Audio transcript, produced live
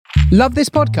Love this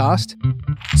podcast?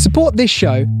 Support this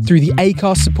show through the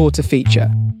Acast supporter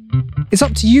feature. It's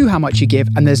up to you how much you give,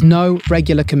 and there's no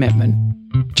regular commitment.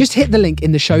 Just hit the link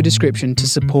in the show description to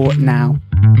support now.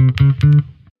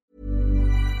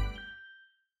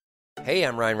 Hey,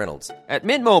 I'm Ryan Reynolds. At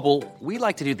Mint Mobile, we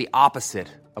like to do the opposite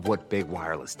of what Big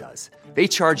Wireless does. They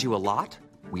charge you a lot,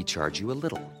 we charge you a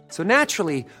little. So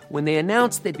naturally, when they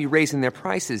announced they'd be raising their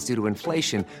prices due to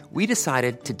inflation, we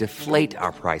decided to deflate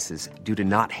our prices due to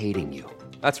not hating you.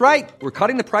 That's right. We're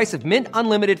cutting the price of Mint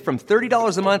Unlimited from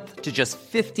 $30 a month to just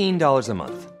 $15 a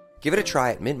month. Give it a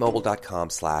try at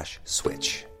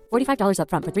mintmobile.com/switch. $45 up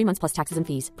front for 3 months plus taxes and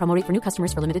fees. Promo rate for new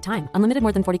customers for limited time. Unlimited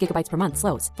more than 40 gigabytes per month.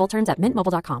 Slows full terms at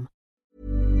mintmobile.com.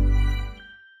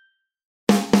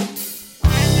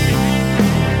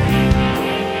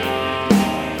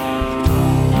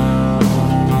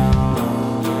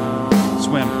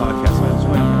 Swim podcast, man.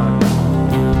 Swim podcast.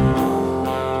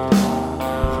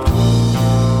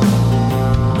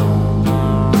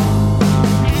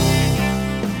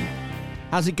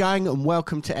 How's it going? And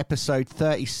welcome to episode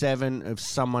 37 of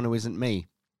Someone Who Isn't Me.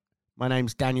 My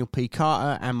name's Daniel P.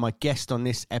 Carter, and my guest on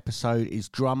this episode is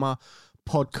drummer,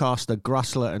 podcaster,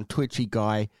 grussler, and twitchy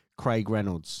guy, Craig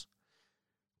Reynolds.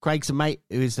 Craig's a mate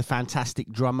who is the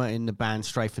fantastic drummer in the band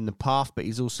Stray from the Path, but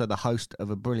he's also the host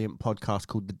of a brilliant podcast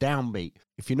called The Downbeat.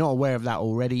 If you're not aware of that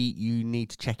already, you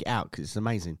need to check it out because it's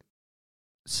amazing.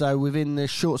 So within the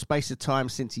short space of time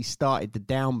since he started The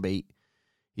Downbeat,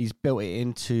 he's built it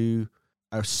into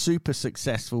a super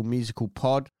successful musical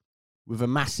pod with a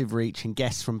massive reach and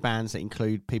guests from bands that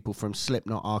include people from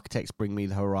Slipknot, Architects, Bring Me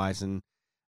the Horizon,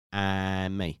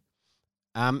 and me.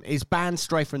 His band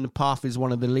Stray from the Path is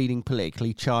one of the leading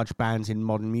politically charged bands in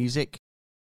modern music.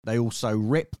 They also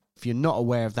rip. If you're not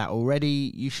aware of that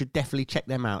already, you should definitely check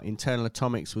them out. Internal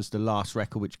Atomics was the last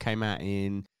record, which came out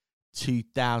in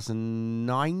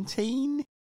 2019.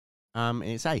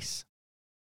 It's ace.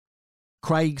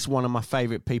 Craig's one of my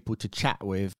favourite people to chat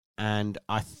with, and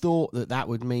I thought that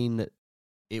would mean that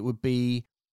it would be,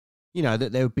 you know,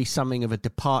 that there would be something of a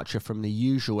departure from the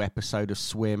usual episode of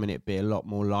Swim and it'd be a lot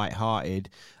more lighthearted.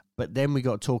 But then we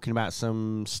got talking about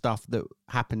some stuff that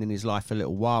happened in his life a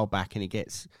little while back, and it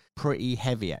gets pretty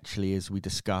heavy, actually, as we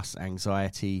discuss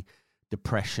anxiety,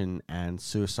 depression, and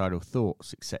suicidal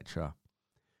thoughts, etc.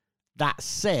 That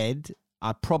said,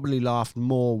 I probably laughed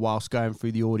more whilst going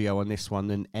through the audio on this one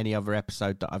than any other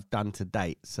episode that I've done to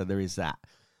date, so there is that.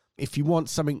 If you want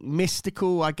something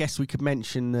mystical, I guess we could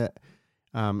mention that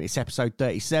it's episode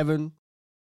 37,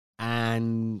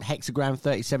 and hexagram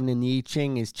 37 in the I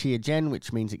Ching is Chia Gen,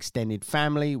 which means extended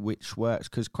family, which works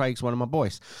because Craig's one of my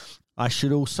boys. I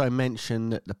should also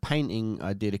mention that the painting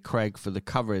I did of Craig for the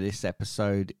cover of this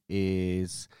episode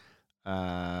is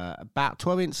about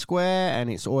 12-inch square, and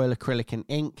it's oil, acrylic, and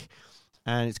ink.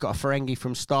 And it's got a Ferengi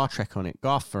from Star Trek on it,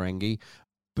 Garth Ferengi,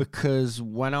 because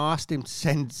when I asked him to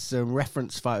send some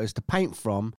reference photos to paint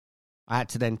from, I had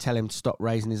to then tell him to stop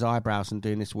raising his eyebrows and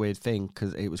doing this weird thing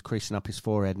because it was creasing up his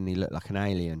forehead and he looked like an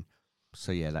alien.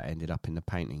 So yeah, that ended up in the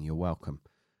painting. You're welcome.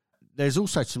 There's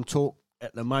also some talk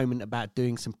at the moment about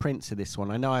doing some prints of this one.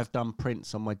 I know I've done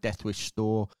prints on my Death Wish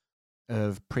store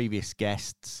of previous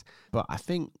guests, but I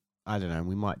think, I don't know,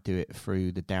 we might do it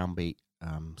through the Downbeat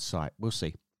site. We'll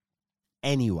see.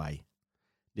 Anyway,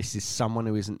 this is Someone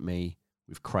Who Isn't Me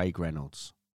with Craig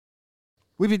Reynolds.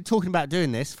 We've been talking about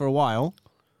doing this for a while,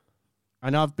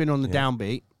 and I've been on the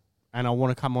Downbeat, and I want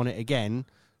to come on it again,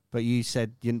 but you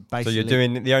said basically... So you're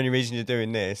doing, the only reason you're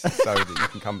doing this is so that you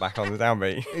can come back on the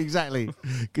Downbeat. Exactly,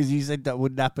 because you said that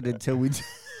wouldn't happen until we'd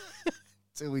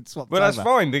swapped Well, over. that's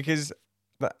fine, because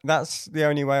that's the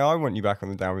only way I want you back on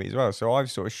the Downbeat as well. So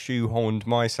I've sort of shoehorned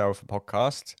myself a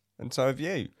podcast, and so have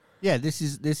you. Yeah, this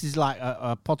is like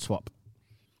a pod swap,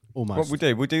 almost. What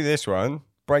we'll do this one,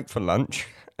 break for lunch,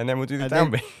 and then we'll do the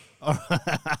Downbeat. All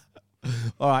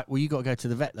right, well, you got to go to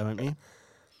the vet, though, haven't you?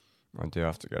 I do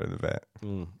have to go to the vet.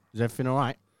 Is everything all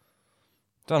right?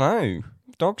 Don't know.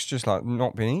 Dog's just like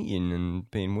not been eating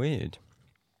and being weird.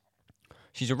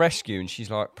 She's a rescue, and she's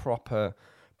like proper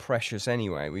precious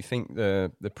anyway. We think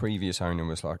the previous owner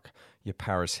was like your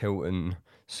Paris Hilton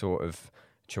sort of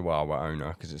Chihuahua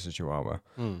owner, because it's a Chihuahua.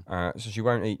 So she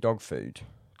won't eat dog food.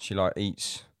 She like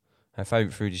eats, her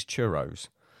favourite food is churros.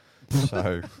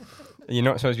 So you're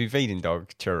not supposed to be feeding dog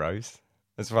churros,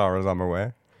 as far as I'm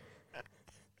aware.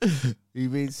 Are you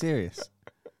being serious?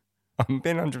 I'm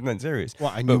being 100% serious.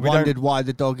 What, and you wondered why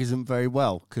the dog isn't very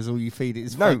well? Because all you feed it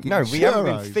is fucking churros. We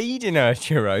haven't been feeding her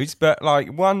churros, but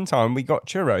like one time we got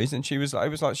churros and she was like, it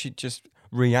was like she just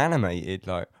reanimated,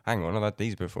 like, hang on, I've had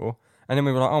these before. And then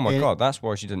we were like, oh my God, that's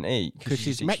why she didn't eat. Because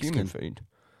she's Mexican. Human food.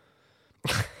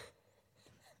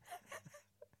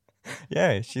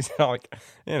 Yeah, she's like,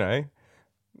 you know,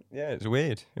 yeah, it's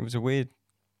weird. It was a weird.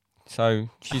 So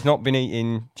she's not been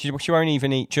eating. She won't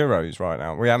even eat churros right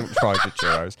now. We haven't tried the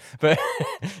churros, but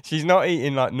she's not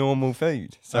eating like normal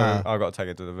food. So I've got to take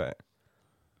her to the vet.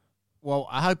 Well,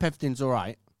 I hope everything's all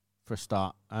right for a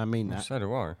start. I mean that. So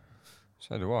do I.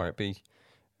 So do I. It'd be.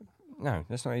 No,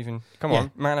 that's not even. Come Yeah.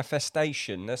 on,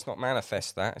 manifestation. Let's not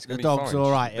manifest that. It's The going to be dog's fine.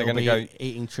 all right. They're It'll going to be go.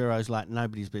 eating churros like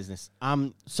nobody's business.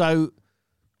 So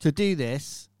to do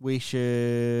this, we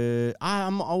should.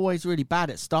 I'm always really bad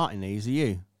at starting these. Are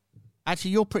you?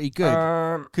 Actually, you're pretty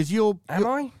good because you're. Am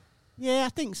I? Yeah, I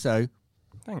think so.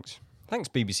 Thanks,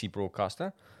 BBC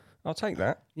broadcaster. I'll take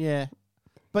that. Yeah,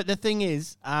 but the thing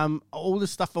is, all the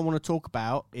stuff I want to talk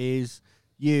about is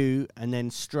you, and then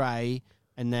Stray,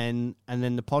 and then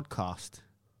the podcast,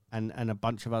 and a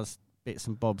bunch of other bits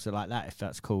and bobs are like that. If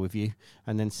that's cool with you,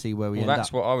 and then see where we Well, end that's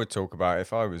up. what I would talk about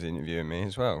if I was interviewing me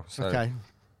as well. So, Okay.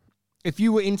 If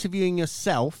you were interviewing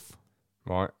yourself,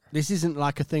 right. this isn't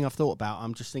like a thing I've thought about.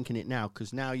 I'm just thinking it now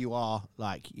because now you are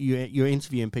like you're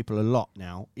interviewing people a lot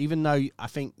now. Even though I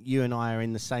think you and I are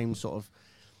in the same sort of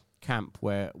camp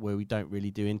where we don't really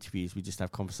do interviews, we just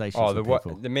have conversations. Oh, with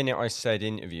people. the minute I said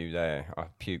interview there, I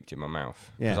puked in my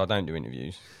mouth because Yeah. I don't do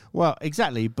interviews. Well,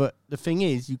 exactly. But the thing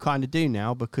is, you kind of do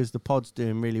now because the pod's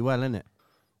doing really well, isn't it?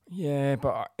 Yeah,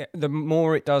 but the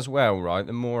more it does well, right,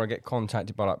 the more I get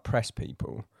contacted by like press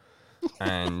people,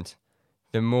 and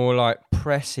the more like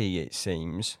pressy it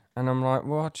seems, and I'm like,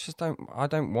 well, I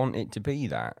don't want it to be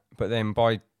that. But then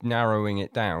by narrowing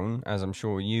it down, as I'm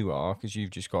sure you are, because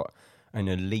you've just got an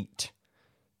elite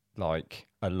like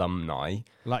alumni,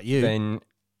 Like you. then.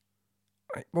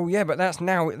 Well, yeah, but that's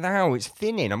now it's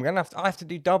thinning. I have to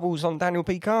do doubles on Daniel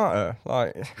P. Carter.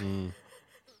 Like,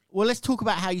 Well, let's talk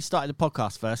about how you started the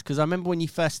podcast first, because I remember when you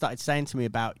first started saying to me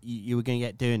about you were going to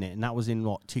get doing it, and that was in,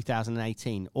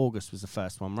 2018? August was the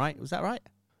first one, right? Was that right?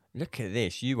 look at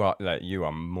this. You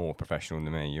are more professional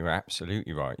than me. You're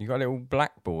absolutely right. You got a little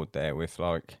blackboard there with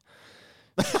like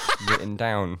written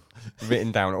down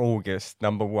August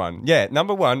number 1. Yeah,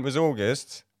 number 1 was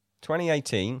August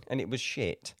 2018, and it was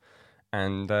shit.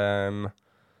 And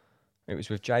it was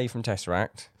with Jay from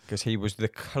Tesseract, because he was the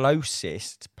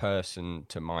closest person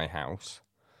to my house,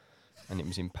 and it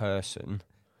was in person.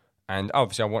 And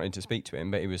obviously I wanted to speak to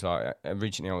him, but he was like,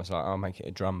 originally I was like, I'll make it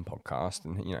a drum podcast.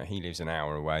 And, you know, he lives an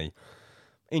hour away.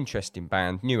 Interesting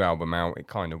band, new album out. It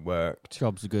kind of worked.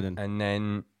 Job's a good one. And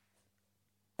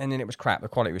then it was crap. The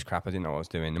quality was crap. I didn't know what I was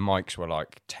doing. The mics were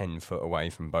like 10 foot away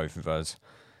from both of us.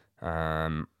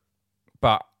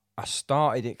 But I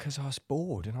started it because I was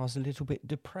bored and I was a little bit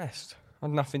depressed. I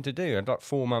had nothing to do. I had like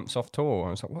 4 months off tour.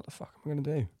 I was like, what the fuck am I going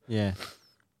to do? Yeah.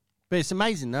 But it's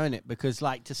amazing, though, isn't it? Because,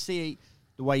 like, to see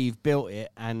the way you've built it,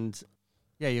 and,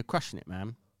 yeah, you're crushing it,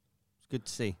 man. It's good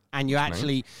to see. And you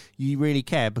actually, you really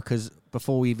care, because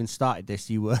before we even started this,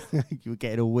 you were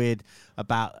getting all weird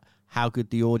about how good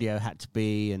the audio had to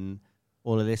be and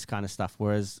all of this kind of stuff,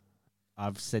 whereas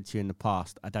I've said to you in the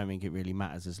past, I don't think it really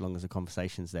matters as long as the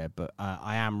conversation's there. But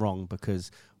I am wrong,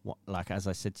 because, like, as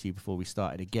I said to you before we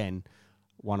started again,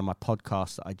 one of my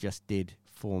podcasts that I just did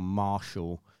for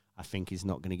Marshall, I think is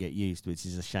not going to get used, which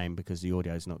is a shame because the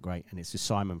audio is not great. And it's with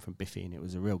Simon from Biffy, and it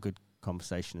was a real good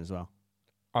conversation as well.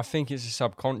 I think it's a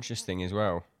subconscious thing as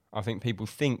well. I think people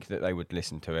think that they would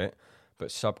listen to it,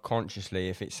 but subconsciously,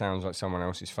 if it sounds like someone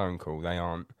else's phone call, they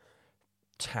aren't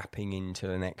tapping into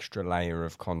an extra layer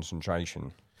of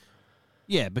concentration.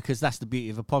 Yeah, because that's the beauty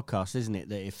of a podcast, isn't it?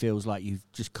 That it feels like you've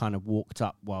just kind of walked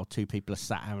up while two people are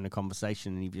sat having a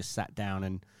conversation, and you've just sat down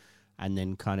and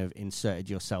then kind of inserted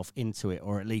yourself into it,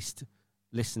 or at least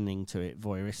listening to it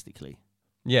voyeuristically.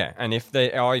 Yeah, and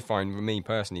I find, for me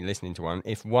personally, listening to one,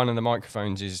 if one of the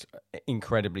microphones is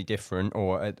incredibly different,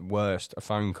 or at worst, a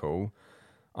phone call,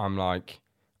 I'm like,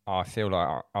 I feel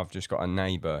like I've just got a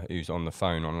neighbour who's on the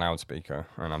phone on loudspeaker,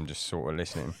 and I'm just sort of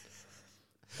listening.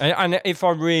 And if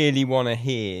I really want to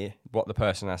hear what the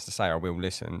person has to say, I will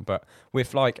listen. But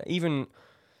with, like, even,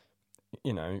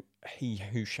 you know, he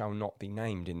who shall not be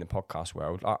named in the podcast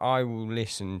world, I will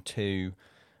listen to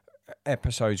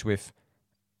episodes with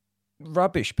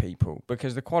rubbish people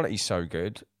because the quality's so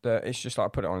good that it's just like I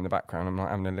put it on in the background. I'm like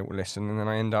having a little listen, and then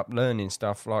I end up learning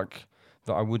stuff like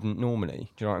that I wouldn't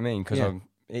normally. Do you know what I mean? Because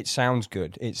it sounds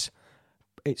good. It's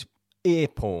ear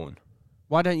porn.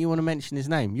 Why don't you want to mention his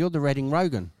name? You're the Reading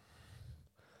Rogan.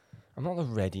 I'm not the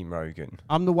Reading Rogan.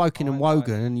 I'm the Woking and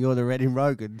Wogan, and you're the Reading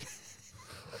Rogan.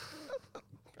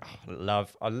 Do you know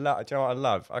what I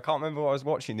love? I can't remember what I was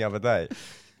watching the other day.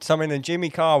 Something, and Jimmy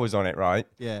Carr was on it, right?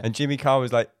 Yeah. And Jimmy Carr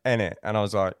was like in it, and I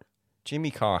was like,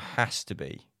 Jimmy Carr has to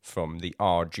be from the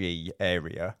RG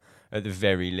area at the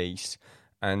very least.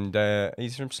 And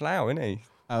he's from Slough, isn't he?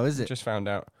 Oh, is it? Just found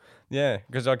out. Yeah,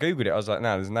 because I Googled it. I was like,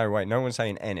 no, there's no way. No one's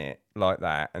saying Ennet like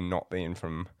that and not being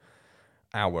from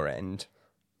our end.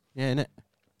 Yeah, innit?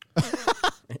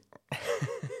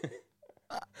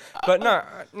 But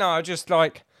no, I just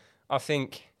like, I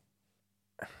think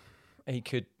he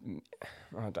could,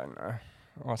 I don't know.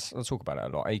 I'll talk about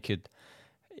it a lot. He could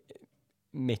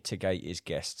mitigate his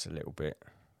guests a little bit.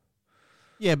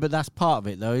 Yeah, but that's part of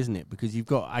it, though, isn't it? Because you've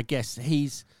got, I guess,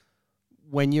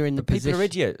 when you're in the position... People are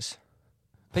idiots.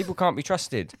 People can't be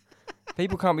trusted.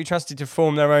 People can't be trusted to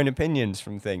form their own opinions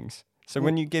from things. So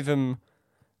when you give them,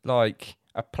 like,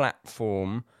 a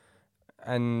platform,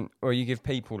 or you give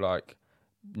people, like,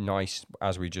 nice,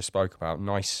 as we just spoke about,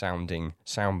 nice sounding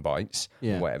sound bites,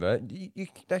 or whatever,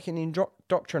 they can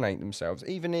indoctrinate themselves.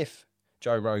 Even if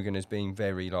Joe Rogan is being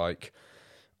very, like,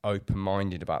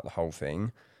 open-minded about the whole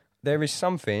thing, there is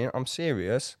something, I'm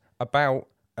serious, about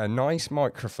a nice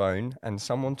microphone and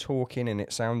someone talking and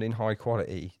it sounding high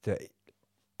quality that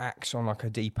acts on like a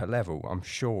deeper level, I'm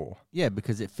sure. Yeah,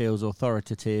 because it feels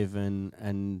authoritative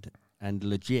and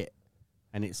legit.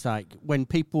 And it's like when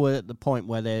people are at the point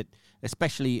where they're,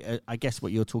 especially, I guess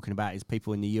what you're talking about is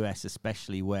people in the US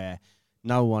especially, where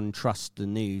no one trusts the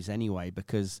news anyway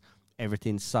because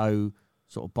everything's so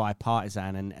sort of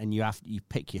bipartisan and you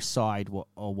pick your side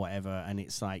or whatever, and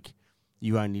it's like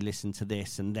you only listen to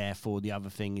this and therefore the other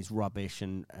thing is rubbish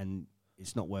and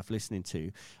it's not worth listening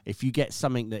to. If you get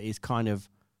something that is kind of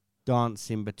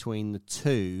dancing between the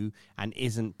two and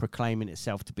isn't proclaiming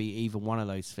itself to be either one of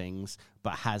those things,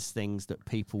 but has things that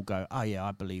people go, oh yeah,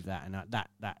 I believe that, and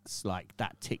that's like,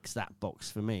 that ticks that box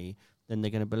for me, then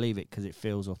they're going to believe it because it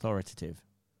feels authoritative.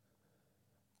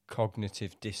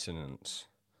 Cognitive dissonance.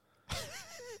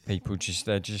 People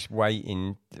they're just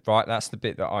waiting. Right, that's the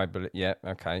bit that I believe. Yeah,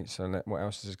 okay. So what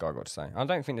else has this guy got to say? I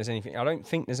don't think there's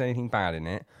anything bad in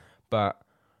it, but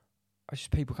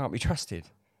people can't be trusted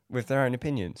with their own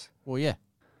opinions. Well, yeah.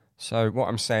 So what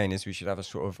I'm saying is we should have a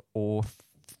sort of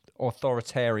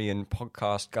authoritarian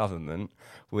podcast government,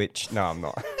 which no, I'm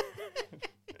not.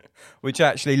 Which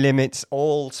actually limits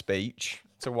all speech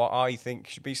to what I think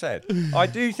should be said. I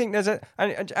do think there's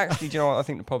and actually, do you know what I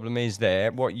think the problem is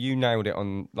there? What you nailed it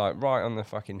on, like right on the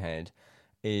fucking head,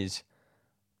 is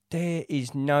there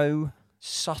is no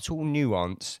subtle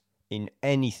nuance in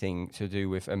anything to do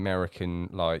with American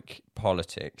like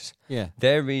politics. Yeah.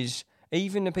 There is,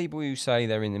 even the people who say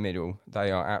they're in the middle,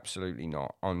 they are absolutely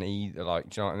not on either,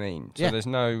 like, do you know what I mean? So there's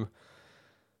no,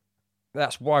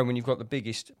 that's why when you've got the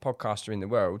biggest podcaster in the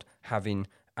world having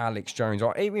Alex Jones,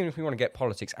 or even if we want to get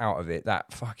politics out of it,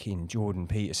 that fucking Jordan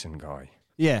Peterson guy.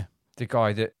 Yeah. The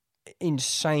guy that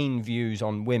insane views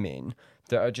on women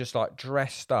that are just like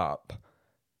dressed up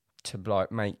to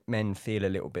like make men feel a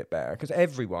little bit better. Because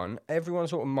everyone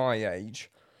sort of my age,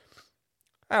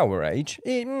 our age,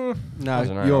 I don't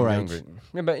know, your I'm age. younger.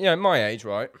 Yeah, but yeah, my age,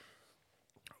 right?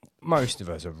 Most of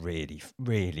us are really,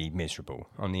 really miserable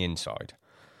on the inside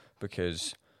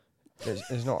because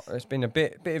there's been a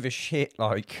bit of a shit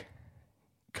like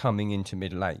coming into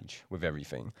middle age with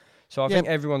everything. So I think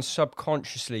everyone's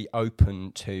subconsciously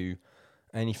open to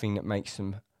anything that makes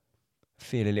them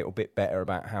feel a little bit better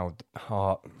about how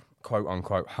hard, quote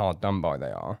unquote, hard done by they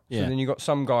are. Yeah. So then you got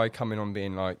some guy coming on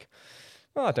being like,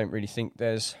 well, I don't really think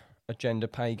there's a gender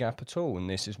pay gap at all, and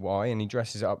this is why, and he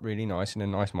dresses it up really nice in a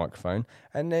nice microphone.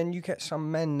 And then you get some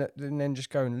men that then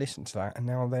just go and listen to that, and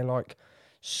now they're like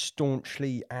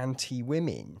staunchly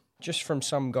anti-women just from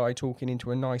some guy talking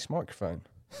into a nice microphone.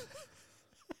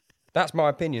 That's my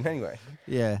opinion anyway.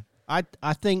 Yeah. I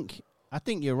think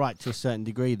you're right to a certain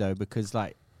degree though, because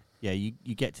like, yeah,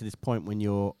 you get to this point when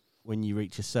you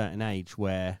reach a certain age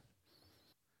where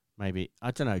maybe,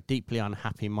 I don't know, deeply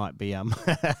unhappy might be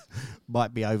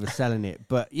overselling it,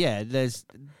 but yeah, there's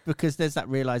that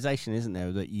realization, isn't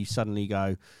there, that you suddenly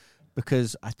go,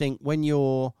 because I think when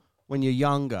you're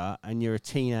younger and you're a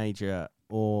teenager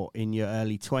or in your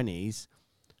early 20s,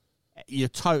 you're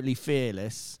totally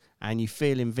fearless and you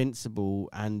feel invincible,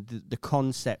 and the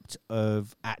concept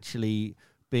of actually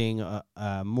being a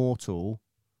mortal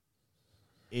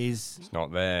it's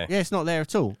not there. Yeah, it's not there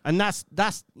at all. And that's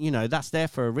there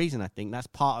for a reason, I think. That's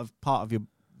part of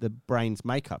the brain's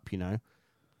makeup,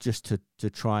 just to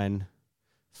try and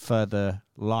further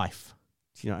life.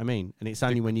 Do you know what I mean? And it's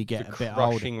only when you get a bit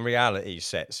older. Crushing reality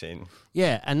sets in.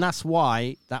 Yeah, and that's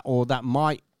why that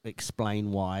might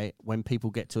explain why when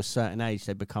people get to a certain age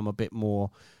they become a bit more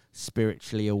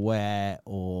spiritually aware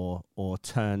or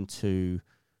turn to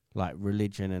like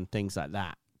religion and things like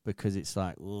that, because it's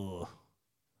like, ugh,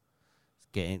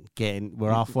 Getting.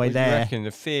 We're halfway What do you there. reckon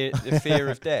the fear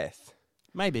of death?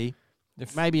 Maybe The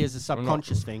f- maybe as a I'm not-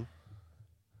 subconscious thing.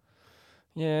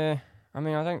 Yeah, I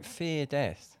mean, I don't fear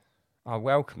death. I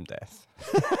welcome death.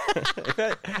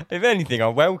 if anything, I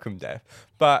welcome death.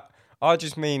 But I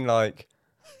just mean, like,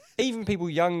 even people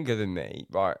younger than me,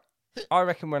 right? I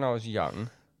reckon when I was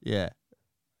younger,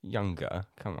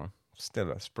 come on,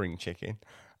 still a spring chicken,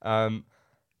 I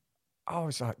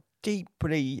was, like,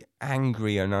 deeply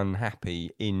angry and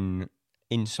unhappy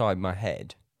inside my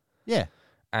head. Yeah.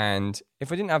 And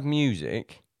if I didn't have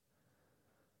music,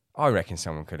 I reckon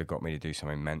someone could have got me to do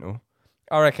something mental.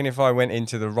 I reckon if I went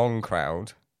into the wrong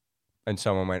crowd and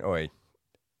someone went, oi,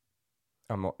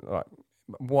 I'm not, like,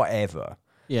 whatever,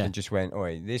 Yeah. and just went,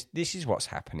 oi, this is what's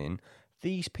happening.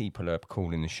 These people are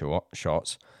calling the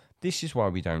shots. This is why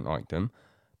we don't like them.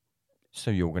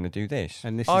 So you're going to do this.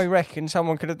 And this I is- reckon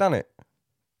someone could have done it.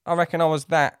 I reckon I was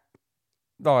that,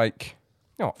 like,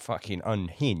 not fucking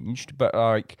unhinged, but,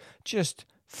 like, just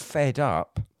fed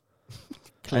up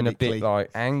and a bit, Clinically.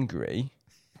 like, angry.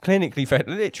 Clinically fed,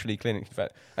 literally clinically fed,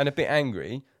 and a bit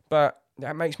angry. But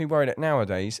that makes me worry that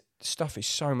nowadays stuff is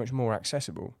so much more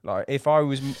accessible. Like, if I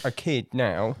was a kid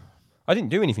now, I didn't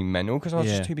do anything mental because I was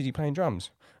Yeah. just too busy playing drums,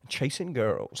 chasing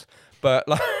girls. But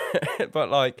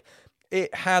like,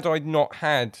 had I not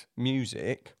had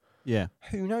music, Yeah.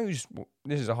 who knows?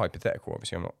 This is a hypothetical.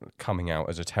 Obviously, I'm not coming out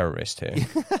as a terrorist here.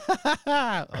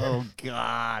 Oh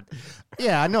God.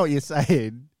 Yeah, I know what you're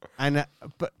saying. And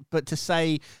but to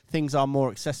say things are more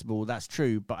accessible, that's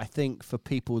true. But I think for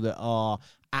people that are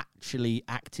actually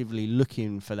actively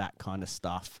looking for that kind of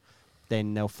stuff,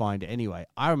 then they'll find it anyway.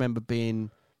 I remember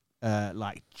being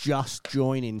like just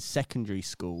joining secondary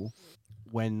school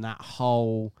when that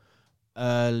whole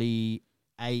early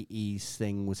 80s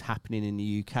thing was happening in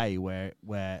the UK,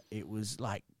 where it was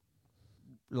like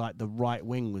the right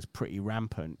wing was pretty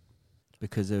rampant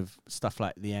because of stuff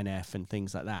like the NF and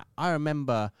things like that. I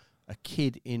remember a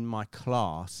kid in my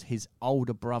class, his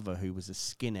older brother, who was a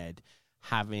skinhead,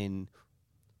 having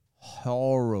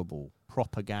horrible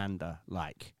propaganda,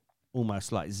 like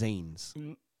almost like zines.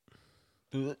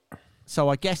 So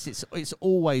I guess it's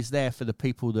always there for the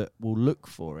people that will look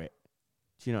for it.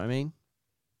 Do you know what I mean?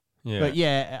 Yeah. But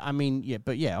yeah, I mean,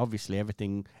 obviously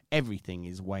everything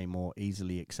is way more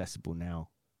easily accessible now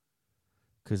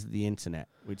because of the internet,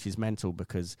 which is mental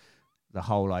because the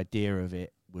whole idea of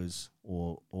it was,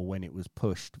 or when it was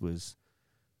pushed was,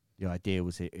 the idea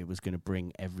was it was going to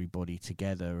bring everybody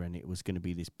together and it was going to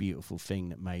be this beautiful thing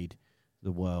that made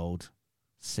the world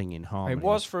sing in harmony. It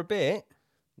was for a bit.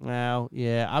 Well,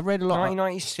 yeah, I read a lot.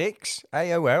 1996,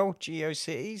 AOL,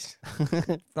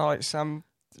 GeoCities, like some,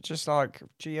 just like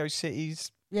GeoCities.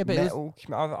 Yeah, but metal.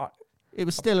 it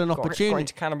was still an got opportunity.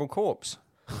 into Cannibal Corpse.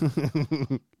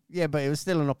 Yeah, but it was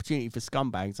still an opportunity for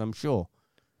scumbags, I'm sure.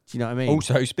 Do you know what I mean?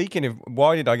 Also, speaking of,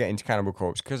 why did I get into Cannibal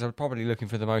Corpse? Because I was probably looking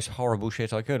for the most horrible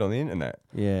shit I could on the internet.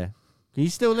 Yeah. Can you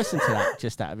still listen to that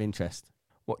just out of interest?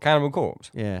 What, Cannibal Corpse?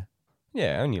 Yeah.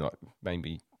 Yeah, only like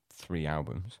maybe 3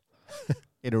 albums.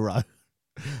 In a row.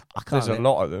 There's a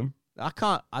lot of them. I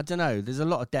don't know. There's a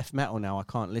lot of death metal now I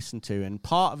can't listen to. And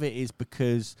part of it is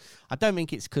because, I don't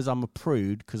think it's because I'm a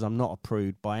prude, because I'm not a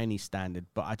prude by any standard,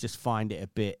 but I just find it a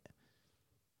bit,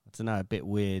 I don't know, a bit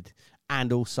weird.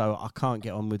 And also, I can't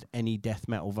get on with any death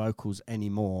metal vocals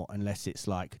anymore unless it's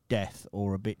like Death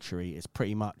or Obituary. It's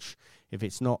pretty much, if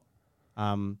it's not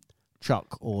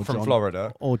Chuck or From John,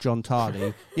 Florida. or John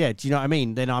Tardy, yeah, do you know what I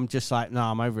mean? Then I'm just like, no,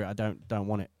 I'm over it. I don't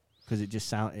want it because it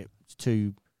just it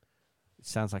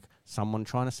sounds like someone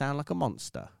trying to sound like a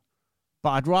monster. But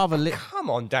I'd rather Come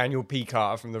on, Daniel P.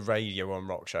 Carter from the Radio on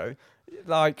Rock Show.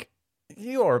 Like,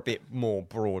 you're a bit more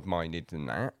broad-minded than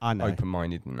that. I know.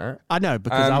 Open-minded than that. I know,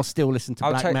 because I'll still listen to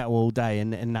I'll black take- metal all day,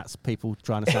 and that's people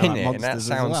trying to sound like Innit? monsters. And that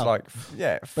sounds as well. like,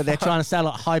 yeah. But they're trying to sound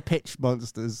like high-pitched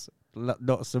monsters,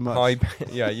 not so much.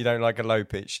 Yeah, you don't like a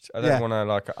low-pitched. I don't Yeah. want a,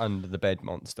 like, an under-the-bed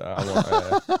monster. I want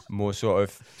a more sort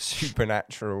of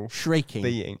supernatural Shrieking.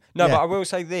 being. No, Yeah. but I will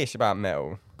say this about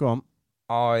metal. Go on.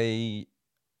 I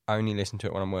only listen to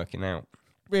it when I'm working out.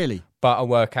 Really? But I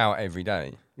work out every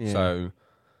day. Yeah. So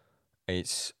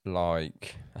it's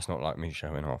like, that's not like me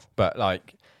showing off. But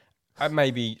like,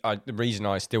 the reason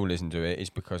I still listen to it is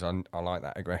because I like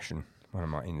that aggression when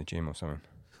I'm like in the gym or something.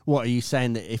 What, are you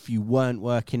saying that if you weren't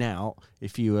working out,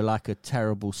 if you were like a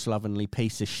terrible, slovenly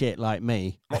piece of shit like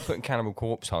me? I'm not putting Cannibal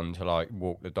Corpse on to like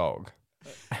walk the dog.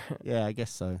 Yeah, I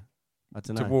guess so. I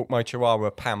don't To know. walk my Chihuahua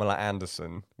Pamela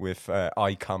Anderson with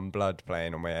I Come Blood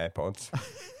playing on my AirPods.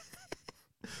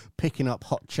 Picking up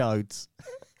hot chodes.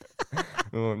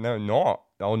 Oh, no, not.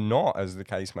 Or not, as the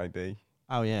case may be.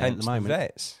 Oh, yeah, Hence at the the moment.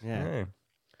 vets. Yeah.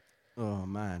 Oh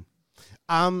man.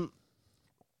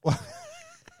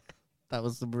 That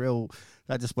was the real.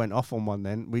 That just went off on one.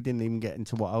 Then we didn't even get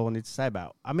into what I wanted to say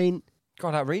about. I mean,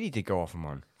 God, that really did go off on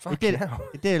one. it Fucking did. hell.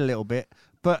 It did a little bit,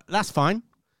 but that's fine.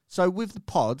 So with the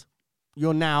pod,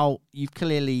 you've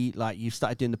clearly you've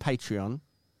started doing the Patreon,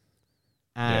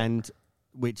 and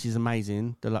which is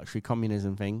amazing, the luxury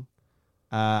communism thing.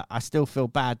 I still feel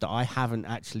bad that I haven't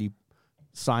actually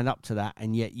signed up to that,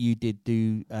 and yet you did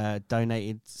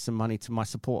donated some money to my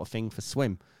supporter thing for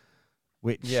Swim.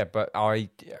 Which but I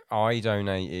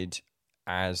donated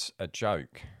as a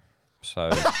joke,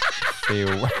 so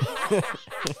feel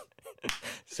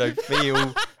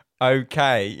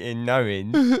okay in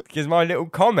knowing, because my little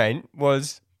comment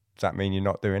was, does that mean you're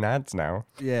not doing ads now?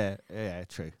 yeah,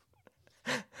 true.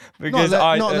 Because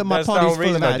not that my that's the pod whole is full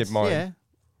reason of I ads. did mine.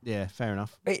 Yeah, fair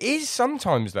enough. It is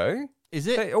sometimes though. Is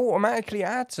it? It automatically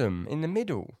adds them in the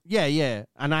middle. Yeah,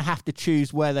 and I have to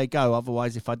choose where they go.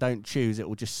 Otherwise, if I don't choose, it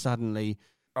will just suddenly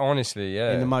Honestly,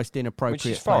 yeah. in the most inappropriate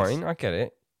Which is place. fine. I get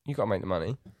it. You got to make the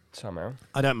money somehow.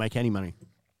 I don't make any money.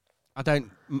 I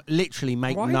don't literally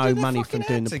make Why no do the money from fucking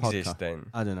doing ads the podcast. exist then?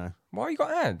 I don't know. Why you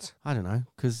got ads? I don't know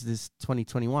because there's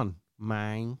 2021,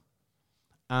 man.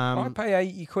 I pay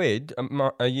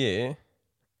 £80 a year,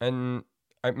 and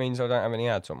it means I don't have any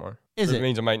ads on mine. Is it? It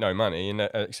means I make no money,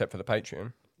 except for the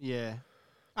Patreon. Yeah.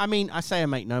 I mean, I say I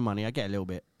make no money. I get a little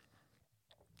bit,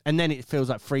 and then it feels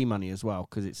like free money as well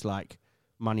because it's like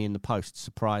money in the post,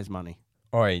 surprise money.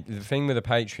 Alright, the thing with the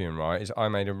Patreon, right, is I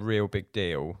made a real big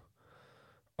deal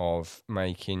of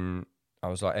making. I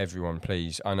was like, everyone,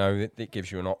 please. I know that it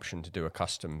gives you an option to do a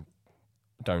custom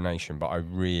donation, but I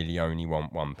really only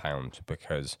want £1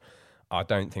 because I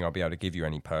don't think I'll be able to give you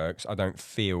any perks. I don't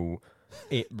feel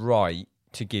it right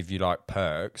to give you like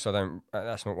perks. I don't.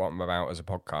 That's not what I'm about as a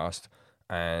podcast.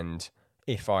 And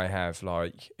if I have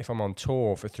if I'm on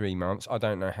tour for 3 months, I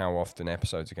don't know how often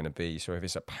episodes are going to be. So if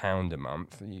it's £1 a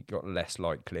month, you got less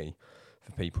likely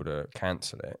for people to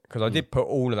cancel it. Because I did put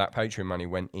all of that Patreon money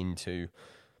went into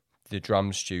the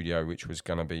drum studio, which was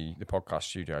going to be the podcast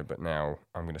studio, but now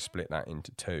I'm going to split that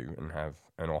into two and have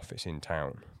an office in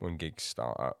town when gigs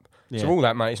start up. Yeah. So all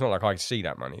that money, it's not like I see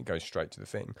that money; it goes straight to the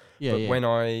thing. Yeah, but yeah. when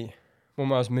I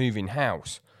was moving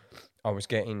house, I was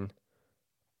getting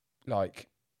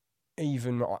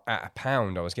even at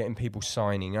 £1, I was getting people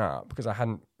signing up because I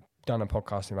hadn't done a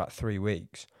podcast in about 3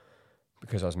 weeks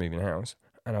because I was moving house,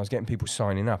 and I was getting people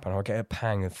signing up, and I'd get a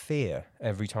pang of fear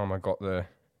every time I got the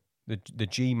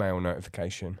Gmail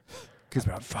notification. Because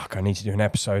like, fuck, I need to do an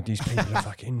episode. These people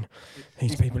are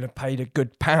these people have paid a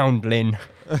good £1, Lynn.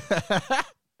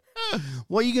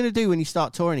 What are you going to do when you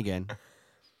start touring again?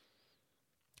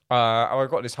 I've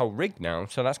got this whole rig now,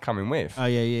 so that's coming with. Oh,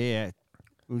 yeah.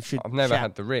 We should I've never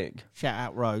had the rig. shout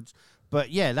out Rhodes. But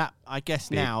yeah, that I guess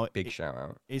now Big shout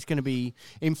out. it's going to be.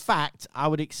 In fact, I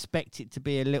would expect it to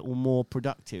be a little more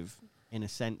productive in a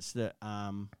sense that.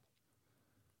 I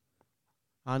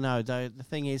know though. The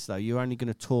thing is though, you're only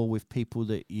going to tour with people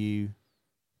that you.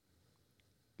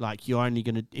 Like you're only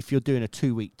going to if you're doing a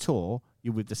 2-week tour,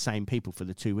 you're with the same people for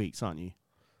the 2 weeks, aren't you?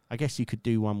 I guess you could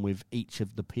do one with each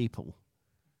of the people,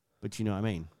 but you know what I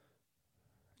mean.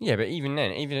 Yeah, but even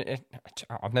then,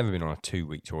 I've never been on a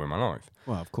 2-week tour in my life.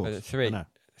 Well, of course, Three I know.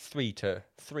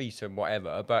 to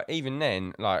whatever. But even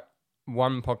then, like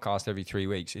one podcast every 3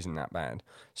 weeks isn't that bad.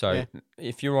 So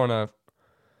if you're on a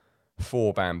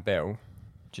 4-band bill,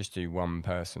 just do one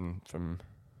person from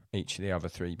each of the other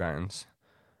 3 bands,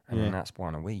 and then that's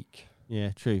one a week.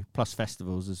 Yeah, true. Plus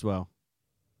festivals as well.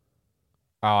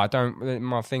 Oh, I don't.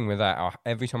 My thing with that,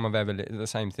 every time I've ever the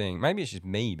same thing. Maybe it's just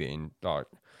me being like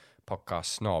podcast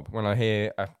snob. When I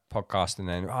hear a podcast and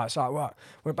then it's like, what?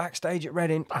 We're backstage at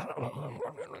Reading. How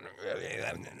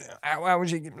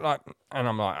was you like? And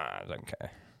I'm like, I don't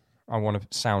care. I want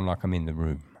to sound like I'm in the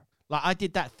room. Like I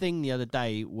did that thing the other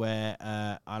day where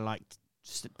I liked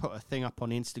just put a thing up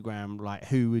on Instagram like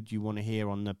who would you want to hear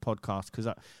on the podcast, because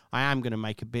I am going to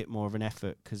make a bit more of an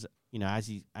effort because you know as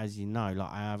you know,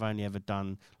 like I've only ever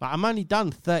done I'm only done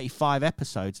 35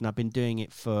 episodes and I've been doing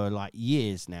it for like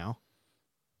years now,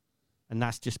 and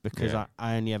that's just because I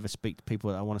only ever speak to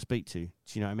people that I want to speak to. Do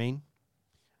you know what I mean?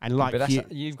 And like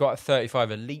but you've got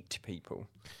 35 elite people.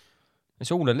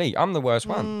 It's all elite. I'm the worst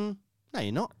one. No,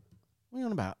 you're not. What are you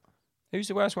on about? Who's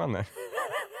the worst one then?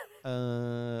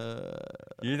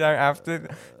 You don't have to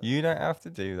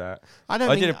do that. I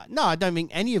don't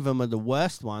think any of them are the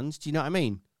worst ones. Do you know what I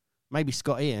mean? Maybe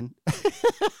Scott Ian.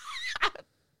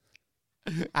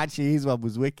 Actually, his one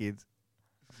was wicked.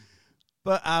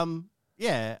 But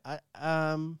yeah,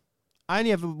 I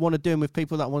only ever want to do them with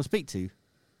people that I want to speak to.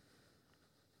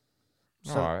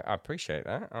 So, I appreciate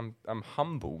that. I'm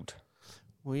humbled.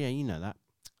 well, yeah, you know that.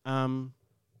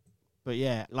 But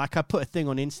yeah, like I put a thing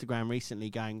on Instagram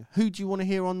recently going, who do you want to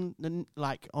hear on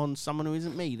on Someone Who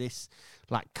Isn't Me this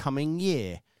like coming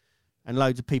year? And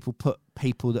loads of people put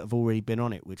people that have already been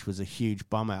on it, which was a huge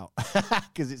bum out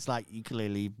because it's like you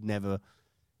clearly never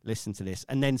listened to this.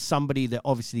 And then somebody that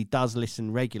obviously does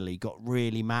listen regularly got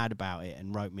really mad about it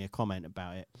and wrote me a comment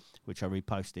about it, which I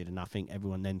reposted. And I think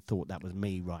everyone then thought that was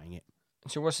me writing it.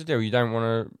 So what's the deal? You don't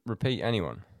want to repeat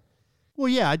anyone? Well,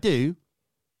 yeah, I do.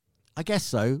 I guess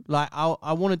so. Like,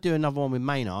 I want to do another one with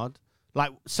Maynard.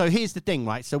 Like, so here's the thing,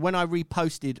 right? So when I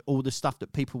reposted all the stuff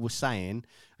that people were saying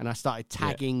and I started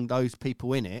tagging those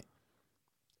people in it,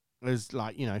 it was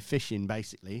like, you know, fishing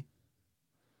basically.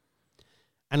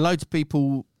 And loads of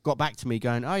people got back to me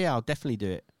going, oh yeah, I'll definitely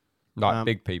do it. Like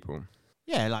big people?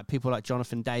 Yeah, like people like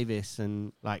Jonathan Davis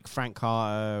and like Frank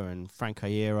Carter and Frank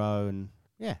Iero and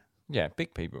yeah. Yeah,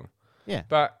 big people. Yeah.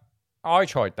 But I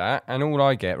tried that, and all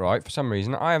I get, right, for some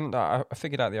reason, I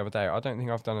figured out the other day, I don't think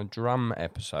I've done a drummer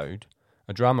episode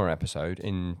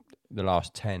in the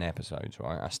last 10 episodes,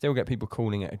 right? I still get people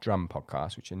calling it a drum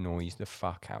podcast, which annoys the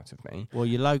fuck out of me. Well,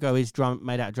 your logo is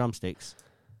made out of drumsticks.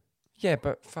 Yeah,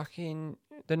 but fucking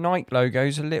the Nike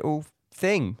logo's a little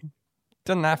thing.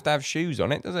 Doesn't have to have shoes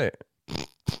on it, does it?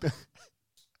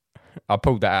 I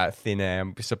pulled that out of thin air.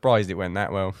 I'm surprised it went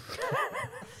that well.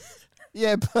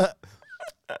 Yeah, but...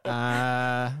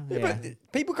 But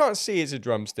people can't see it's a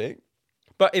drumstick.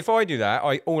 But if I do that,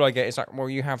 all I get is like, well,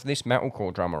 you have this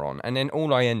metalcore drummer on, and then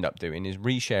all I end up doing is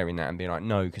resharing that and being like,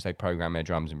 no, because they program their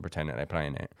drums and pretend that they're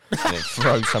playing it, and then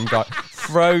throw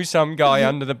some guy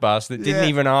under the bus that didn't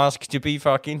even ask to be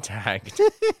fucking tagged.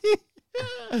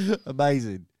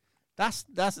 Amazing. That's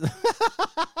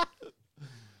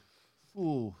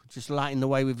ooh, just lighting the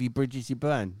way with your bridges you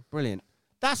burn. Brilliant.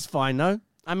 That's fine though.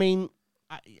 I mean,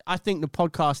 I think the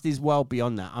podcast is well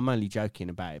beyond that. I'm only joking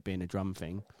about it being a drum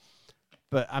thing,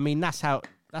 but I mean that's how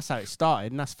it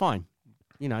started, and that's fine.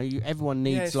 You know, everyone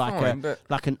needs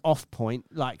like an off point,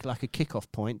 like a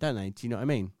kick-off point, don't they? Do you know what I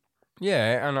mean?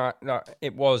 Yeah, and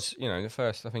it was, you know, the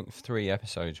first I think 3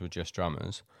 episodes were just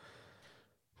drummers,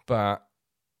 but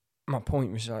my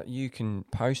point was like, you can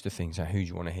post the things like who do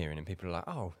you want to hear, and people are like,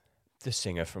 oh, the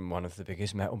singer from one of the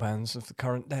biggest metal bands of the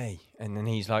current day, and then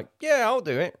he's like, yeah, I'll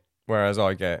do it. Whereas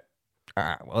I get,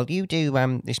 well, you do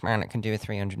this man that can do a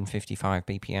 355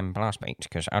 BPM blast beat,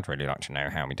 because I'd really like to know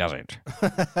how he does it.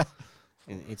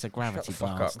 It's a gravity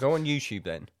Fuck blast. up. Go on YouTube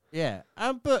then. Yeah,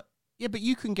 but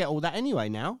you can get all that anyway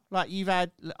now. Like you've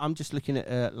had, I'm just looking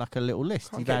at like a little list.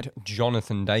 You've had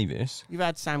Jonathan Davis. You've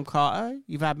had Sam Carter.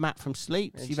 You've had Matt from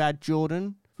Sleeps. You've had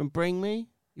Jordan from Bring Me.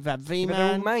 You've had V-Man.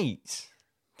 They're all mates.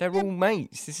 They're all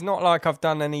mates. It's not like I've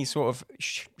done any sort of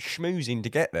schmoozing to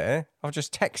get there. I've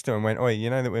just texted them and went, oi, you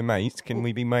know that we're mates. Can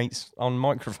we be mates on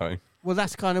microphone? Well,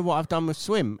 that's kind of what I've done with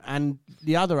Swim. And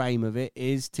the other aim of it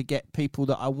is to get people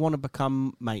that I want to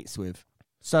become mates with.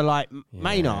 So, like,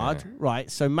 Maynard,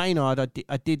 right? So, Maynard,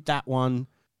 I did that one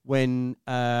when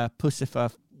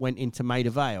Pussifer went into Maida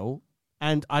Vale.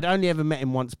 And I'd only ever met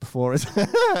him once before,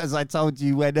 as I told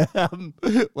you when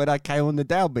I came on the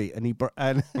downbeat,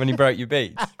 and when he broke your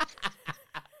beats.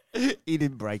 He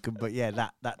didn't break them, but yeah,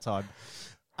 that time.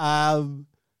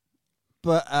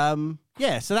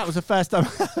 Yeah, so that was the first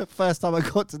time I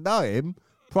got to know him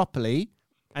properly,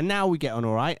 and now we get on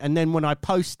all right. And then when I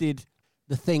posted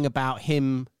the thing about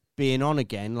him being on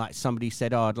again, like somebody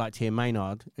said, oh, I'd like to hear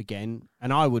Maynard again,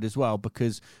 and I would as well,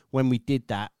 because when we did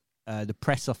that, the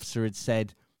press officer had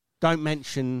said, don't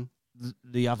mention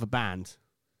the other band.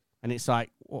 And it's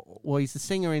like, well, he's the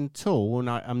singer in Tool, and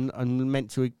I'm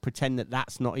meant to pretend that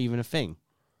that's not even a thing.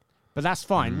 But that's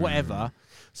fine, whatever.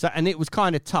 So, and it was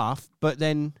kind of tough, but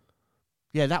then,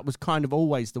 yeah, that was kind of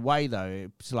always the way, though.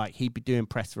 It was like he'd be doing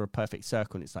press for A Perfect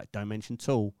Circle, and it's like, don't mention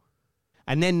Tool.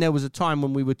 And then there was a time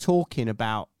when we were talking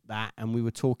about that, and we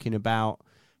were talking about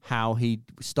how he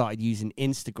started using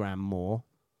Instagram more,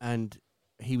 and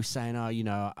he was saying, oh, you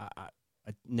know, I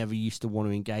never used to want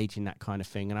to engage in that kind of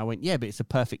thing. And I went, yeah, but it's a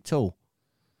perfect tool.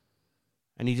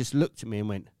 And he just looked at me and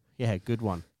went, yeah, good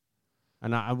one.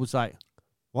 And I was like,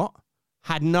 what?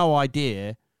 Had no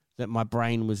idea that my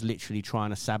brain was literally trying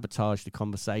to sabotage the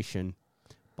conversation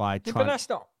by But that's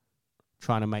not...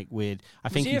 trying to make weird...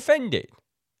 Was he offended?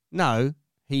 No,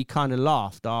 he kind of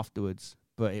laughed afterwards,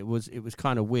 but it was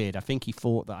kind of weird. I think he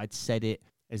thought that I'd said it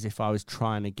as if I was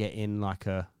trying to get in like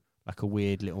a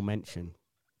weird little mention.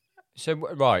 So,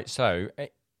 right,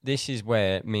 this is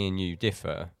where me and you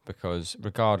differ, because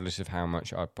regardless of how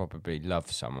much I probably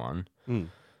love someone,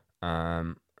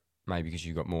 maybe because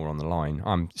you've got more on the line,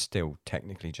 I'm still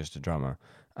technically just a drummer.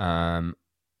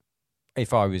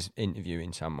 If I was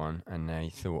interviewing someone and they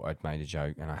thought I'd made a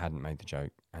joke and I hadn't made the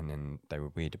joke and then they were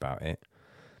weird about it,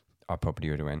 I probably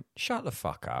would have went, shut the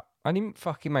fuck up. I didn't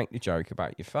fucking make the joke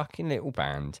about your fucking little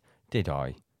band, did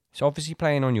I? It's obviously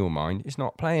playing on your mind. It's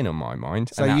not playing on my mind.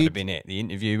 So and that would have been it. The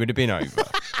interview would have been over.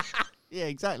 Yeah,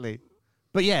 exactly.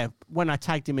 But yeah, when I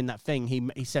tagged him in that thing,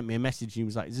 he sent me a message. He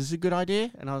was like, is this a good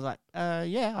idea? And I was like,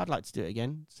 yeah, I'd like to do it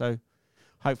again. So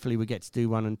hopefully we get to do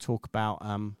one and talk about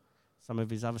some of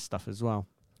his other stuff as well.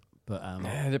 But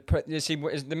you see,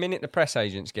 the minute the press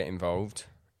agents get involved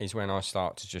is when I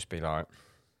start to just be like,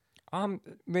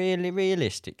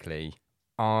 realistically,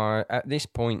 at this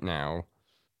point now,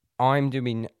 I'm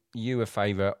doing you a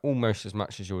favour almost as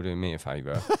much as you're doing me a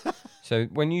favour. So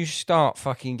when you start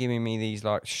fucking giving me these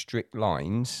like strict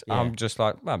lines, yeah. I'm just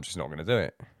like, I'm just not going to do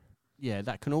it. Yeah,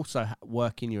 that can also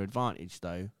work in your advantage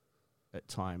though, at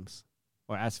times.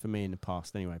 Or as for me in the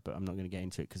past anyway, but I'm not going to get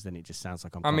into it because then it just sounds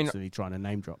like I'm constantly trying to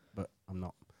name drop, but I'm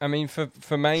not. I mean,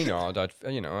 for Maynard, I'd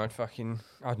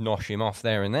nosh him off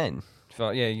there and then. So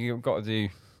yeah, you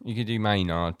could do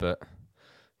Maynard, but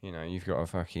you've got to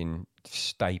fucking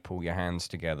staple your hands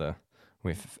together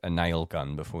with a nail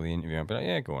gun before the interview. I'd be like,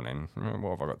 yeah, go on then.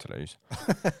 What have I got to lose?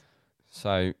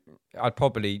 So I'd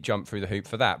probably jump through the hoop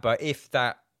for that. But if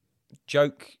that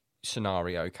joke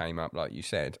scenario came up, like you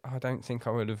said, I don't think I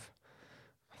would have.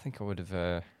 I think I would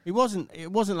have. It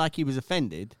wasn't like he was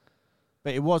offended,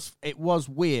 but it was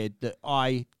weird that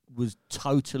I was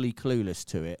totally clueless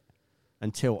to it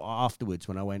until afterwards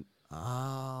when I went,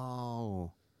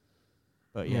 oh.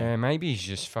 But yeah, maybe he's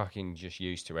just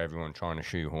used to everyone trying to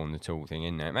shoehorn the tool thing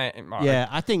in there. Yeah,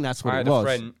 I think that's what it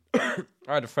was. I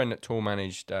had a friend that tour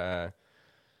managed. What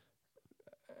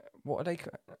are they?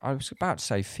 I was about to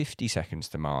say 50 Seconds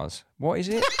to Mars. What is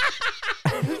it?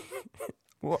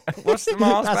 What's the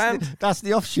Mars band? That's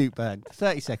the offshoot band.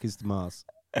 30 Seconds to Mars.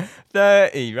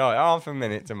 30, right? Half a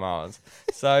minute to Mars.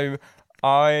 So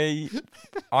I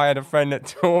had a friend that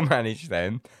tour managed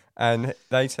them. And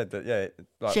they said that,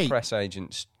 press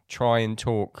agents try and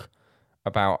talk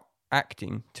about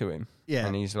acting to him. Yeah.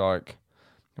 And he's like,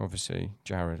 obviously,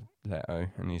 Jared Leto.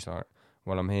 And he's like,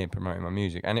 well, I'm here promoting my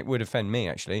music. And it would offend me,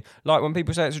 actually. Like when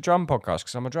people say it's a drum podcast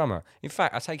because I'm a drummer. In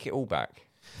fact, I take it all back.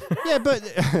 But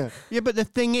the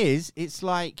thing is, it's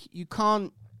like you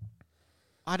can't,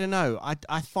 I don't know.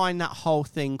 I find that whole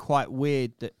thing quite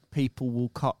weird that people will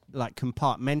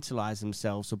compartmentalize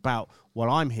themselves about, well,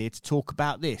 I'm here to talk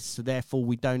about this, so therefore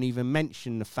we don't even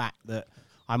mention the fact that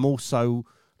I'm also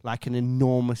like an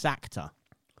enormous actor.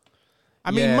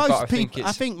 I mean, I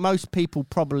think most people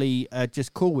probably are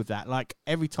just cool with that. Like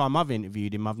every time I've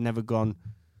interviewed him, I've never gone,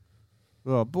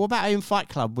 well, but what about in Fight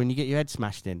Club when you get your head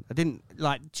smashed in? I didn't do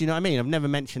you know what I mean? I've never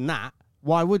mentioned that.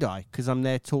 Why would I? Because I'm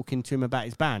there talking to him about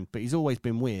his band, but he's always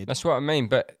been weird. That's what I mean.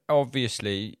 But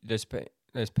obviously, there's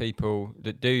people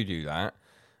that do that,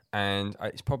 and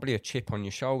it's probably a chip on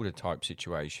your shoulder type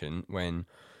situation when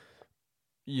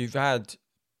you've had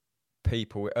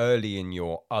people early in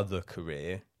your other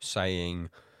career saying,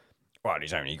 well,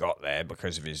 he's only got there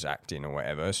because of his acting or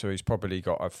whatever, so he's probably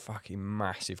got a fucking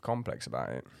massive complex about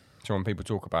it. So when people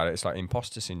talk about it, it's like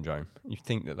imposter syndrome. You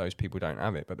think that those people don't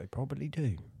have it, but they probably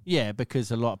do. Yeah,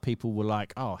 because a lot of people were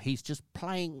like, oh, he's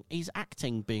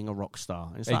acting being a rock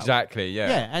star. It's exactly, like,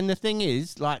 yeah. And the thing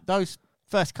is, like, those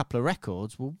first couple of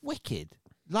records were wicked.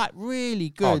 Like,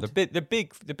 really good. Oh, the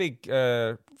big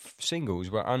singles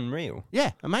were unreal.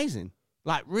 Yeah, amazing.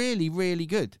 Like, really, really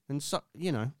good. And so,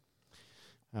 and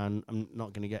I'm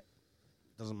not going to get,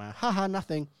 doesn't matter. Haha,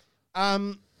 nothing.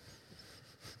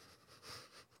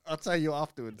 I'll tell you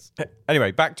afterwards.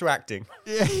 Anyway, back to acting.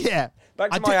 Yeah.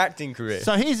 Back to my acting career.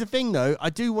 So here's the thing, though. I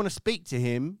do want to speak to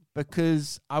him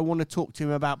because I want to talk to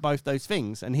him about both those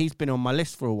things. And he's been on my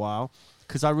list for a while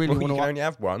because I really want to... You can only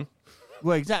have one.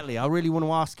 Well, exactly. I really want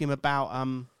to ask him about...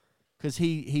 Because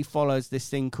he follows this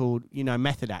thing called,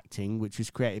 method acting, which was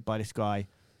created by this guy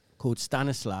called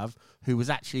Stanislav, who was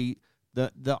actually...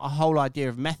 The whole idea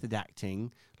of method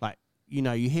acting...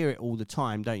 you hear it all the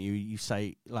time, don't you? You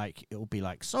say, it'll be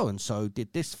like, so-and-so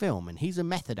did this film, and he's a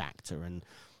method actor,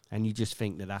 and you just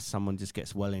think that that's someone just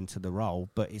gets well into the role.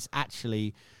 But it's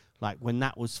actually, when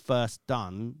that was first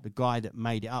done, the guy that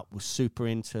made it up was super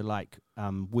into,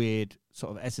 weird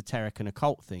sort of esoteric and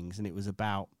occult things, and it was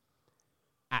about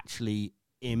actually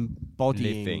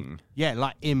embodying... Living.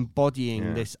 Yeah,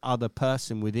 embodying this other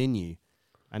person within you.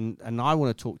 And I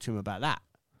want to talk to him about that.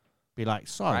 Be like,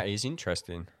 sorry. That is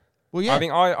interesting. Well, yeah. I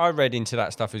think I read into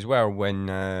that stuff as well when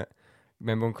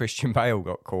remember when Christian Bale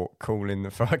got caught calling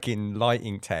the fucking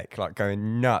lighting tech, like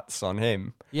going nuts on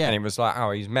him? Yeah. And it was like,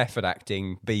 oh, he's method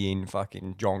acting being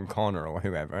fucking John Connor or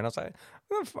whoever. And I was like,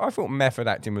 I thought method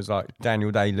acting was like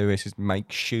Daniel Day-Lewis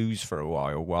makes shoes for a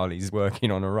while he's working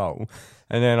on a role.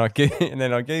 And then I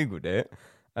Googled it.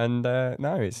 And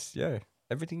no, it's,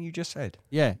 everything you just said.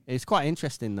 Yeah, it's quite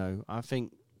interesting, though. I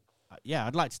think,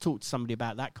 I'd like to talk to somebody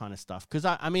about that kind of stuff. Because,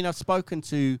 I mean, I've spoken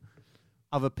to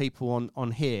other people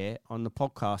on here, on the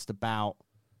podcast, about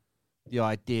the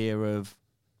idea of,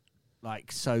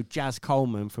 like, so Jazz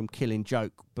Coleman from Killing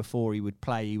Joke, before he would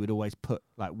play, he would always put,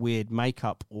 like, weird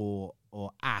makeup or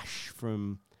ash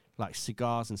from, like,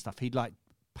 cigars and stuff. He'd, like,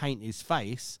 paint his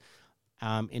face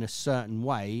in a certain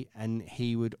way, and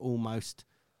he would almost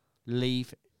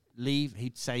leave.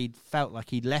 He'd say he felt like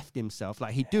he'd left himself.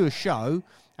 Like, he'd do a show,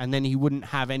 and then he wouldn't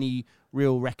have any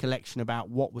real recollection about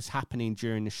what was happening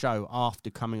during the show after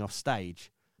coming off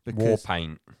stage. War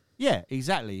paint. Yeah,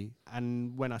 exactly.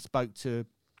 And when I spoke to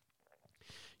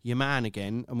your man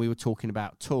again, and we were talking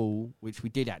about Tool, which we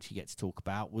did actually get to talk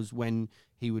about, was when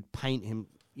he would paint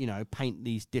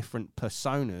these different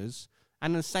personas.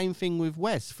 And the same thing with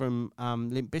Wes from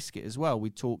Limp Bizkit as well. We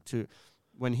talked to,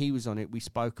 when he was on it, we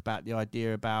spoke about the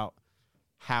idea about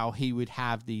how he would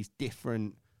have these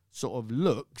different sort of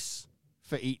looks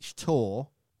for each tour.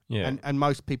 Yeah. And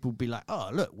most people would be like, oh,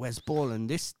 look, Wes Borland,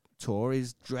 this tour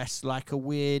is dressed like a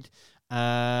weird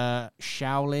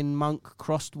Shaolin monk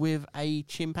crossed with a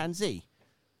chimpanzee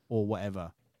or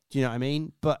whatever. Do you know what I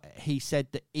mean? But he said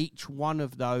that each one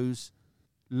of those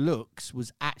looks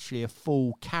was actually a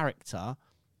full character,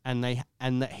 and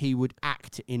that he would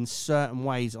act in certain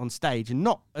ways on stage, and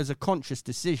not as a conscious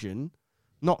decision,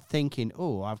 not thinking,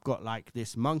 oh, I've got like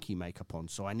this monkey makeup on,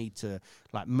 so I need to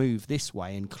like move this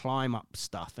way and climb up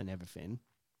stuff and everything.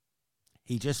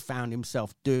 He just found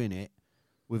himself doing it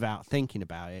without thinking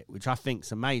about it, which I think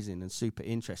is amazing and super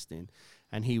interesting.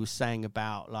 And he was saying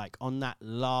about, like, on that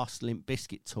last Limp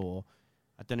Bizkit tour,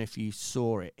 I don't know if you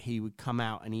saw it, he would come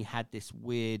out and he had this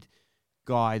weird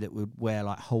guy that would wear,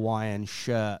 like, Hawaiian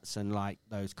shirts and, like,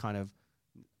 those kind of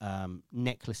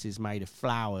necklaces made of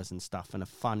flowers and stuff, and a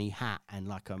funny hat and,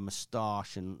 like, a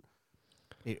moustache. And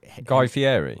Guy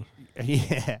Fieri.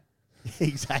 Yeah,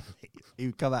 exactly. He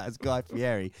would come out as Guy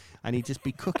Fieri, and he'd just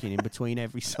be cooking in between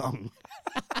every song.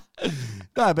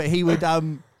 No, but he would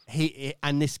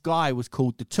and this guy was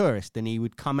called The Tourist, and he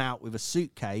would come out with a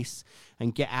suitcase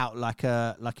and get out like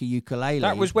a ukulele.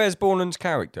 That was Wes Borland's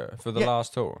character for the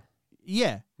last tour.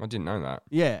 Yeah, I didn't know that.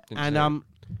 yeah, and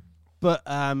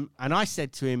I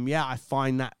said to him, I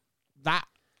find that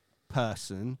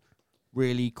person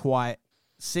really quite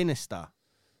sinister,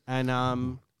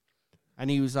 and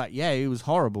he was like, he was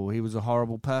horrible. He was a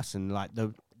horrible person, like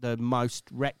the most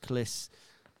reckless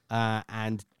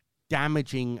and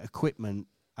damaging equipment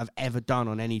I've ever done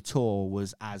on any tour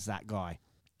was as that guy.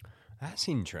 That's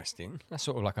interesting. That's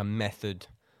sort of like a method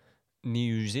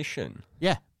musician.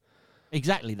 Yeah,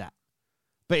 exactly that.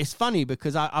 But it's funny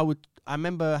because I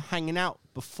remember hanging out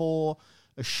before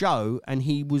a show, and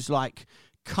he was like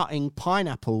cutting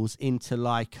pineapples into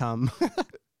like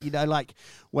like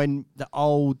when the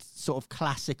old sort of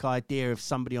classic idea of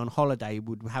somebody on holiday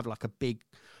would have like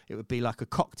it would be like a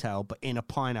cocktail but in a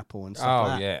pineapple and stuff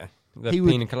like that. Yeah. The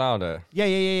pina colada.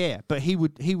 Yeah. But he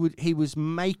was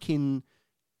making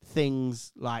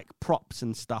things like props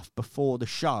and stuff before the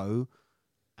show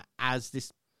as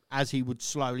he would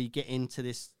slowly get into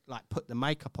this, like put the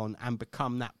makeup on and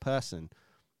become that person.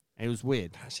 It was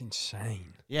weird. That's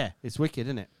insane. Yeah, it's wicked,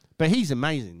 isn't it? But he's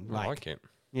amazing. I like it.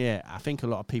 Yeah, I think a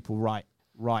lot of people write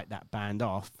that band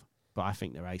off, but I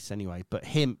think they're ace anyway. But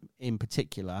him in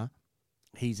particular,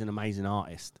 he's an amazing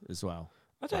artist as well.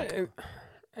 I don't know.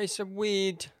 It's a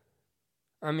weird...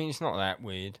 I mean, it's not that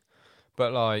weird,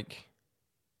 but, like,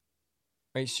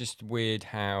 it's just weird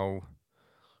how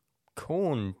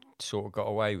Korn sort of got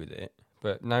away with it,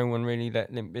 but no one really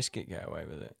let Limp Bizkit get away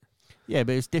with it. Yeah,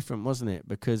 but it's different, wasn't it?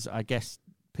 Because I guess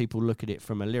people look at it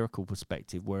from a lyrical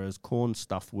perspective, whereas Korn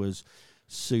stuff was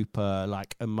super,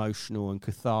 like, emotional and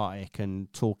cathartic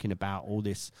and talking about all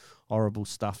this horrible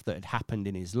stuff that had happened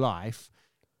in his life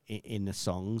in the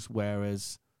songs,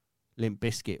 whereas Limp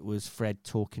Bizkit was Fred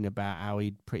talking about how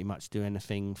he'd pretty much do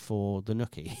anything for the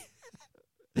nookie.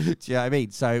 Do you know what I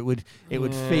mean? So it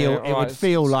would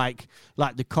feel like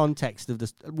the context of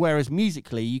the. Whereas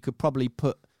musically, you could probably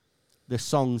put the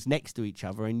songs next to each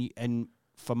other, and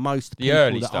for most people, the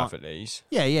early stuff at least.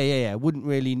 Yeah. Wouldn't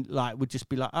really would just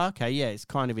be like, okay, yeah, it's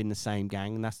kind of in the same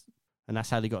gang, and that's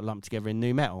how they got lumped together in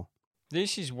nu metal.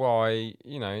 This is why,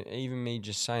 even me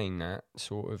just saying that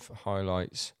sort of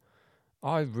highlights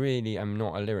I really am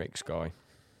not a lyrics guy.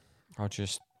 I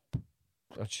just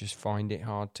find it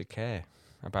hard to care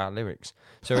about lyrics.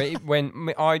 So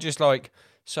when I just like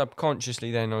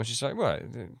subconsciously, then I was just like, well,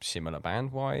 similar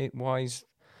band. Why is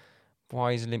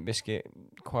Limp Bizkit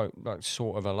quote like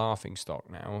sort of a laughing stock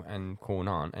now, and Korn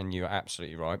aren't? And you're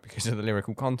absolutely right because of the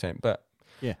lyrical content. But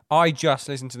yeah, I just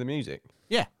listen to the music.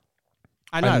 Yeah,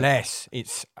 I know. Unless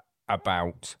it's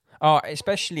about,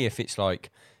 especially if it's like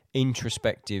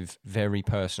introspective, very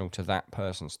personal to that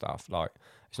person stuff. Like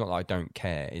it's not that I don't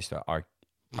care; it's that I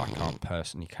can't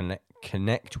personally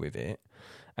connect with it.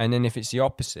 And then if it's the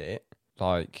opposite,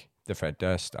 like the Fred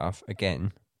Durst stuff,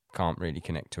 again, can't really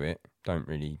connect to it. Don't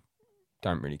really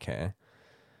care.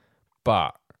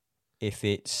 But if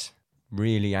it's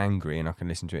really angry and I can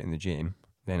listen to it in the gym,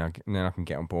 then I can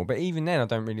get on board. But even then, I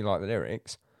don't really like the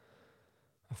lyrics.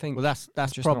 I think. Well,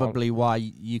 that's probably why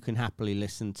you can happily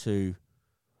listen to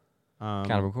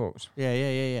Cannibal Corpse. Yeah.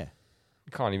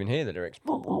 You can't even hear the lyrics.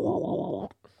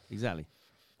 Exactly.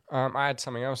 I had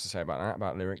something else to say about that,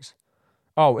 about lyrics.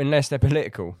 Oh, unless they're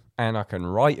political, and I can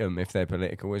write them if they're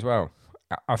political as well.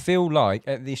 I feel like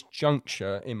at this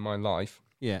juncture in my life,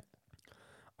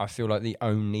 I feel like the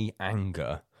only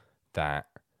anger that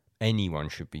anyone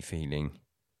should be feeling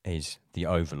is the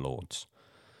overlords.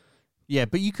 Yeah,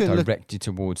 but you can directed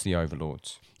towards the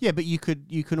overlords. Yeah, but you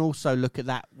can also look at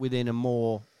that within a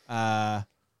more from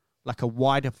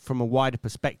a wider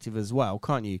perspective as well,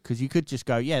 can't you? Because you could just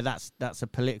go, yeah, that's a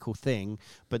political thing,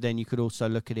 but then you could also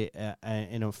look at it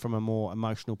from a more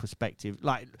emotional perspective.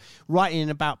 Like writing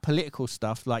about political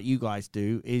stuff, like you guys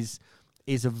do, is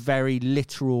a very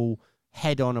literal,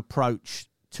 head-on approach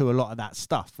to a lot of that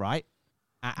stuff, right?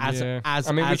 We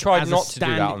tried not to do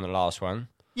that on the last one.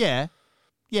 Yeah,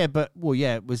 but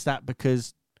was that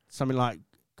because something like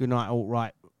Goodnight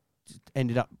Alt-Right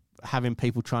ended up having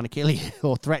people trying to kill you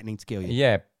or threatening to kill you?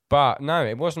 Yeah, but no,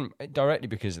 it wasn't directly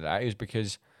because of that. It was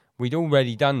because we'd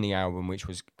already done the album, which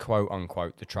was quote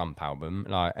unquote the Trump album.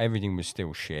 Like everything was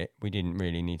still shit. We didn't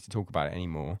really need to talk about it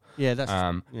anymore. Yeah, that's.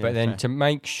 But then to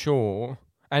make sure,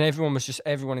 and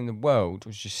everyone in the world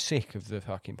was just sick of the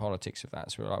fucking politics of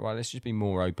that. So we're like, well, let's just be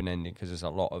more open ended because there's a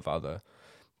lot of other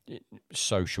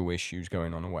social issues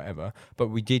going on or whatever. But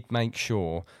we did make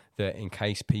sure that in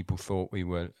case people thought we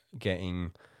were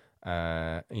getting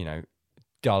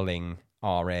dulling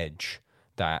our edge,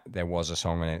 that there was a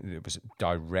song and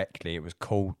it was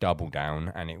called Double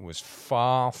Down, and it was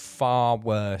far, far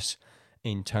worse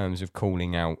in terms of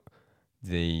calling out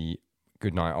the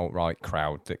Goodnight Alt-Right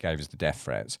crowd that gave us the death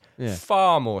threats. Yeah.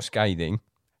 Far more scathing,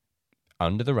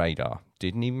 under the radar,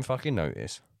 didn't even fucking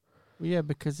notice. Well, yeah,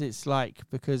 because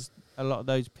a lot of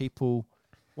those people,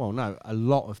 a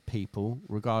lot of people,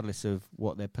 regardless of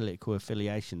what their political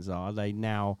affiliations are, they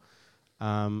now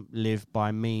live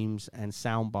by memes and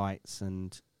sound bites,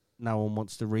 and no one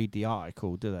wants to read the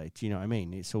article, do they? Do you know what I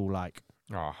mean? It's all like...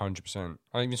 Oh, 100%.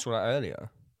 I even saw that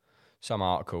earlier. Some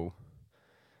article.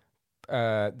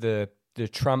 The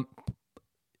Trump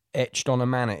etched on a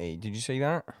manatee. Did you see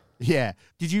that? Yeah.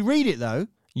 Did you read it, though?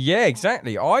 Yeah,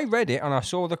 exactly. I read it and I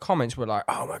saw the comments were like,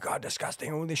 oh my God,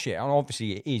 disgusting, all this shit. And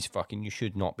obviously it is fucking, you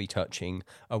should not be touching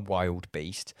a wild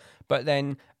beast. But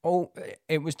then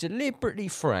it was deliberately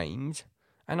framed,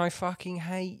 and I fucking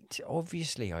hate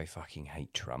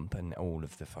Trump and all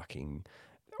of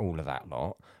that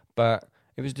lot. But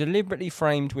it was deliberately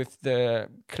framed with the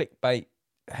clickbait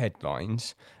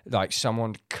headlines, like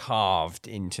someone carved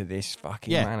into this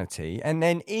fucking manatee, and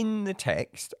then in the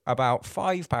text about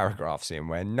 5 paragraphs in,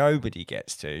 where nobody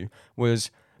gets to, was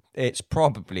it's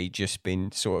probably just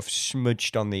been sort of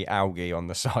smudged on the algae on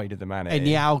the side of the manatee, and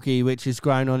the algae which is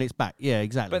grown on its back. Yeah,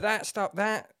 exactly. But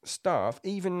that stuff,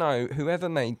 even though whoever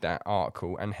made that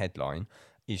article and headline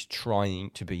is trying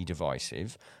to be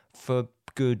divisive for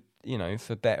good,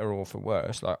 for better or for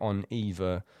worse, like on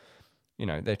either.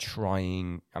 They're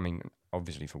trying,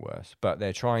 obviously for worse, but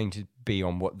they're trying to be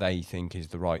on what they think is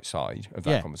the right side of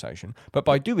that conversation. But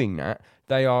by doing that,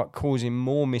 they are causing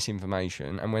more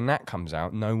misinformation. And when that comes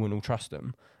out, no one will trust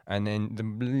them. And then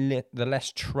the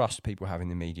less trust people have in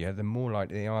the media, the more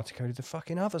likely they are to go to the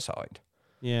fucking other side.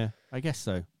 Yeah, I guess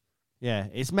so. Yeah,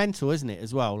 it's mental, isn't it,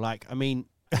 as well? Like, when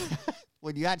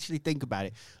you actually think about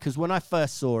it, because when I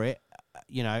first saw it,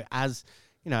 as,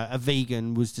 a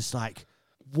vegan was just like,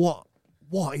 what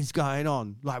is going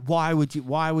on? Like, why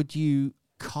would you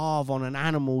carve on an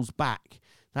animal's back?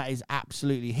 That is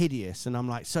absolutely hideous. And I'm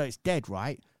like, so it's dead,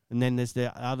 right? And then there's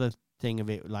the other thing of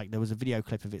it, like there was a video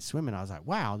clip of it swimming. I was like,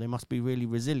 wow, they must be really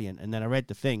resilient. And then I read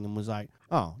the thing and was like,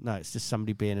 oh no, it's just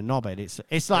somebody being a knobhead. It's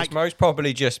like it's most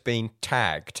probably just been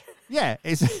tagged. Yeah,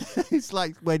 it's it's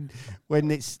like when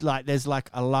it's like there's like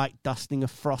a light dusting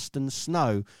of frost and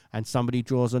snow, and somebody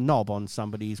draws a knob on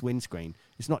somebody's windscreen.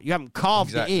 It's not, you haven't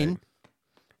carved it in.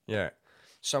 Yeah,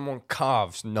 someone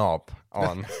carves knob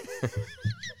on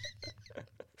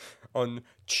on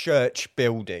church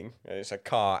building. It's a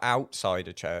car outside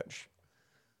a church.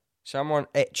 Someone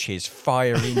etches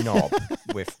fiery knob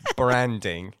with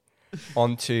branding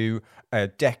onto a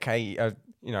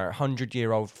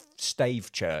 100-year-old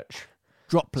stave church.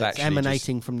 Droplets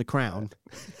emanating from the crown.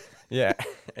 Yeah,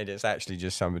 and it's actually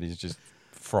just somebody's just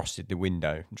frosted the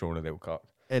window, drawn a little cock.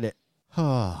 In it.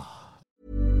 Ryan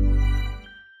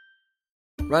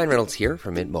Reynolds here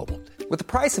from Mint Mobile. With the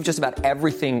price of just about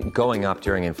everything going up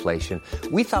during inflation,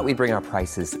 we thought we'd bring our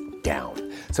prices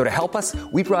down. So to help us,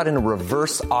 we brought in a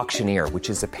reverse auctioneer,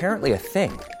 which is apparently a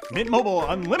thing. Mint Mobile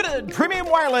Unlimited Premium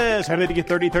Wireless. How to get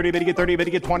 30, 30, bit to get 30, bit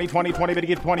to get 20, 20, 20, bit to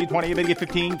get 20, 20, bit to get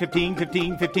 15, 15,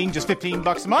 15, 15, just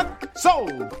 $15 a month?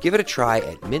 Sold! Give it a try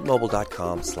at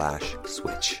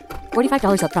mintmobile.com/switch.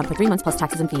 $45 up front for 3 months plus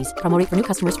taxes and fees. Promo rate for new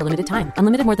customers for limited time.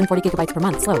 Unlimited more than 40 gigabytes per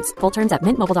month. Slows full terms at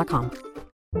mintmobile.com.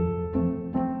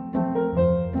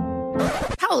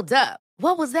 Hold up.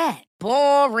 What was that?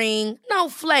 Boring. No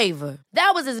flavor.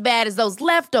 That was as bad as those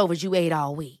leftovers you ate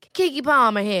all week. Keke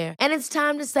Palmer here, and it's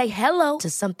time to say hello to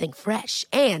something fresh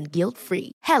and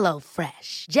guilt-free. Hello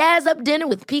Fresh. Jazz up dinner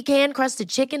with pecan-crusted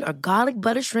chicken or garlic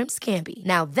butter shrimp scampi.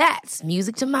 Now that's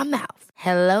music to my mouth.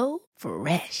 Hello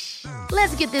Fresh.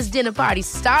 Let's get this dinner party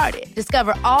started.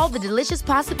 Discover all the delicious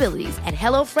possibilities at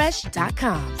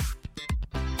hellofresh.com.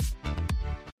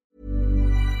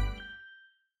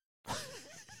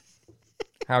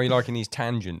 How are you liking these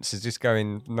tangents? Is this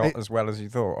going not as well as you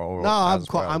thought? Or No, I'm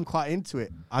well? quite into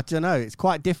it. I don't know. It's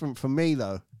quite different from me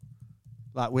though.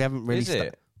 Like we haven't really. Is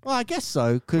it? Well, I guess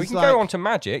so. We can go on to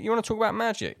magic. You want to talk about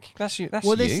magic? That's you.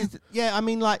 Well, this is I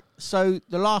mean, like, so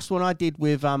the last one I did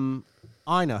with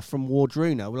Ina from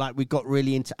Wardruna, like we got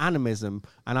really into animism,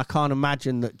 and I can't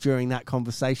imagine that during that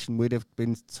conversation we'd have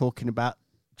been talking about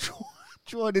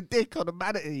drawing a dick on a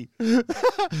manatee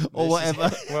or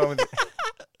whatever.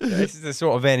 This is the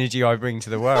sort of energy I bring to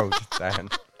the world, Dan.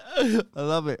 I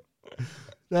love it.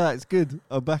 No, it's good.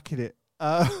 I'm backing it.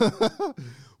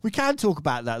 We can talk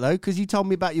about that, though, because you told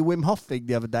me about your Wim Hof thing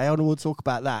the other day, and we'll talk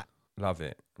about that. Love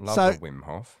it. Love So- the Wim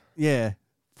Hof. Yeah.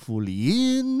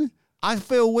 Fully in. I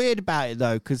feel weird about it,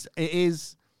 though, because it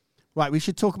is... Right, we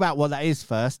should talk about what that is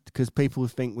first, because people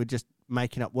think we're just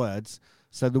making up words.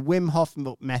 So the Wim Hof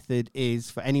method is,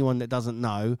 for anyone that doesn't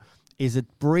know, is a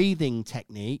breathing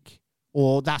technique,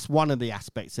 or that's one of the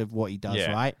aspects of what he does,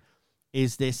 Yeah. right?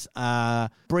 Is this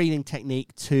breathing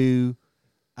technique to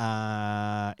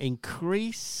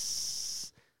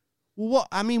increase... What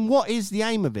is the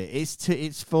aim of it?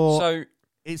 It's for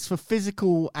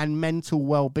physical and mental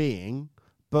well-being,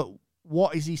 but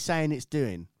what is he saying it's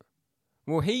doing?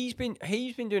 Well, he's been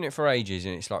doing it for ages,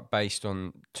 and it's like based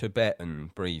on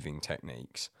Tibetan breathing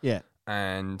techniques. Yeah.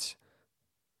 And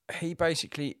he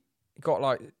basically got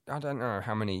like, I don't know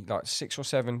how many, like 6 or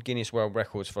 7 Guinness World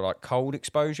Records for like cold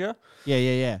exposure.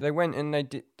 Yeah. They went and they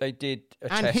did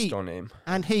a And test heat. on him.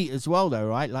 And heat as well, though,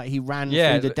 right? Like he ran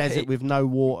Yeah, through the desert with no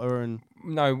water and...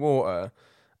 No water.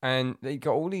 And they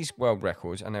got all these world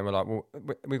records, and they were like, well,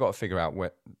 we got to figure out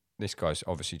where this guy's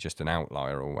obviously just an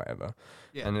outlier or whatever.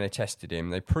 Yeah. And then they tested him.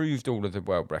 They proved all of the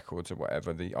world records or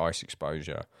whatever, the ice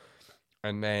exposure.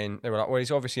 And then they were like, well,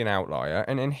 he's obviously an outlier.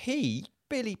 And then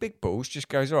Billy Big Balls, just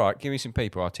goes, all right, give me some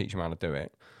people, I'll teach them how to do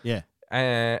it. Yeah.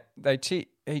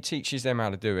 He teaches them how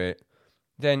to do it.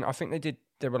 Then I think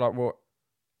they were like, well,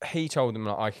 he told them,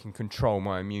 like, I can control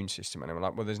my immune system. And they were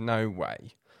like, well, there's no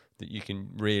way that you can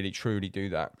really, truly do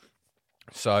that.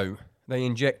 So they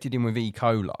injected him with E.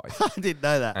 coli. I didn't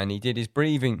know that. And he did his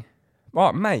breathing.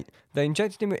 Right, mate, they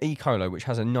injected him with E. coli, which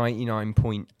has a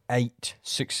 99.8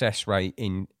 success rate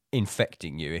in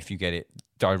infecting you if you get it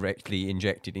directly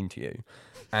injected into you.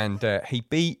 And he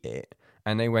beat it.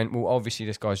 And they went, well, obviously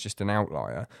this guy's just an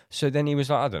outlier. So then he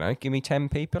was like, I don't know, give me 10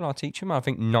 people, I'll teach them. I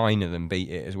think 9 of them beat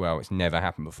it as well. It's never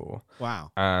happened before.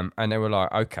 Wow. And they were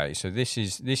like, okay, so this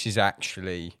is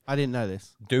actually... I didn't know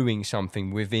this. ...doing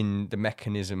something within the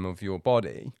mechanism of your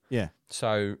body. Yeah.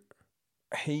 So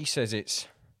he says it's...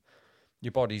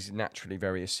 Your body's naturally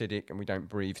very acidic and we don't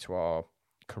breathe to our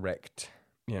correct,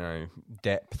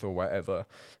 depth or whatever.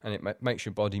 And it makes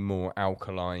your body more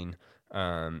alkaline.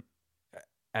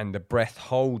 And the breath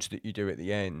holds that you do at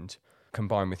the end,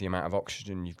 combined with the amount of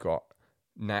oxygen you've got,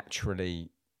 naturally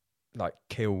like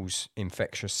kills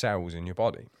infectious cells in your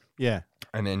body. Yeah.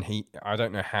 And then I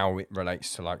don't know how it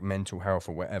relates to like mental health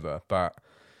or whatever, but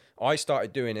I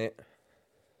started doing it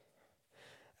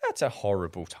That's a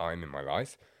horrible time in my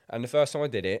life. And the first time I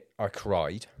did it, I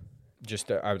cried.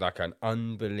 I had like an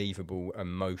unbelievable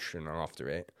emotion after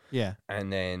it. Yeah.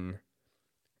 And then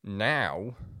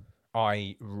now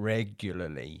I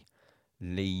regularly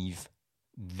leave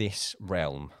this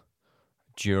realm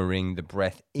during the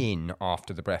breath in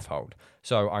after the breath hold.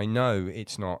 So I know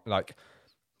it's not like,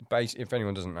 if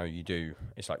anyone doesn't know,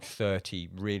 it's like 30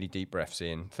 really deep breaths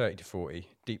in, 30 to 40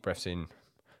 deep breaths in,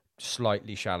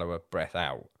 slightly shallower breath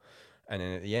out. And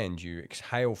then at the end, you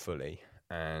exhale fully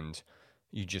and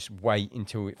you just wait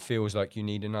until it feels like you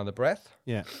need another breath.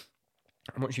 Yeah.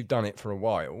 And once you've done it for a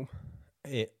while,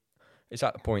 it's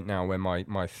at the point now where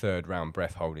my third round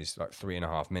breath hold is like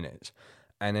 3.5 minutes.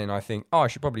 And then I think, I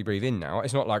should probably breathe in now.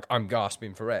 It's not like I'm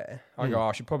gasping for air. I go,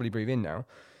 I should probably breathe in now.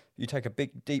 You take a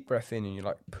big, deep breath in and you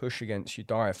like push against your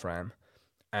diaphragm.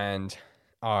 And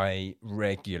I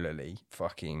regularly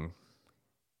fucking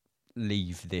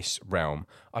leave this realm.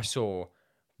 I saw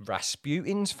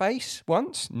Rasputin's face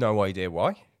once. No idea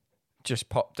why. Just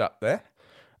popped up there.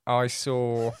 I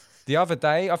saw... The other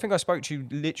day, I think I spoke to you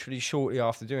literally shortly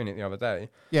after doing it the other day.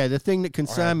 Yeah, the thing that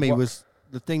concerned me was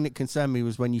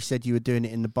when you said you were doing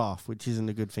it in the bath, which isn't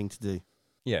a good thing to do.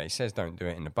 Yeah, he says don't do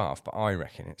it in the bath, but I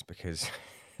reckon it's because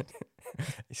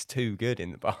it's too good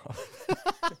in the bath.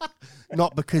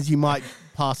 Not because you might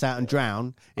pass out and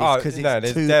drown. It's because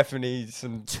there's definitely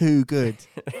some too good.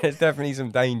 There's definitely some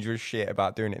dangerous shit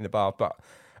about doing it in the bath, but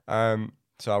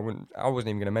so I wasn't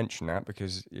even going to mention that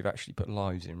because you've actually put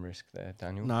lives in risk there,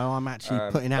 Daniel. No, I'm actually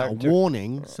putting out a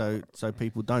warning so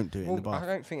people don't do it in the bath. I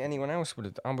don't think anyone else would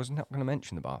have. I was not going to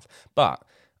mention the bath, but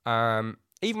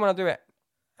even when I do it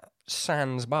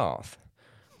sans bath,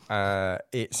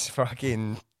 it's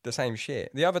fucking the same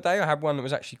shit. The other day I had one that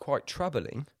was actually quite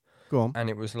troubling. Go on. And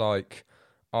it was like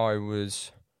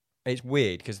it's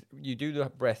weird because you do the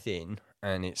breath in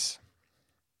and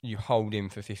you hold in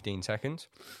for 15 seconds.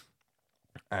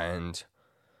 And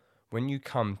when you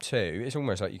come to, it's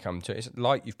almost like you come to, it's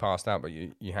like you've passed out, but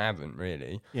you haven't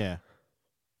really. Yeah.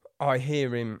 I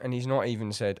hear him and he's not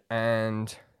even said,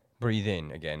 and breathe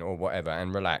in again or whatever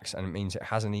and relax. And it means it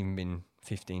hasn't even been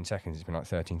 15 seconds. It's been like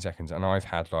 13 seconds. And I've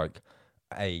had like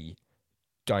a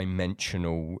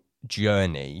dimensional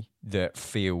journey that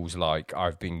feels like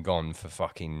I've been gone for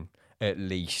fucking at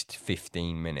least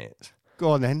 15 minutes.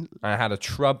 Go on then. I had a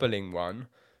troubling one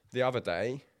the other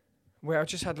day where I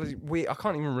just had like weird, I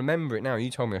can't even remember it now.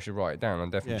 You told me I should write it down. I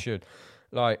definitely should.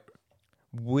 Like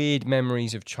weird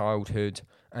memories of childhood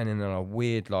and then a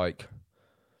weird like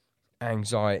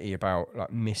anxiety about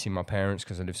like missing my parents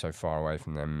because I live so far away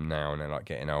from them now and they're like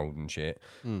getting old and shit.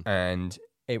 And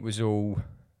it was all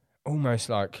almost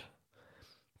like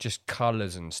just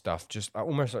colours and stuff, just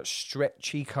almost like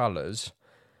stretchy colours.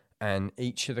 And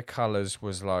each of the colours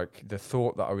was like the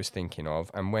thought that I was thinking of.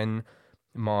 And when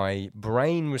my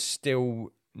brain was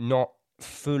still not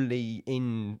fully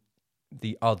in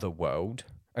the other world,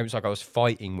 it was like I was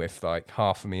fighting with like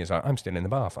half of me is like, I'm still in the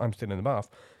bath.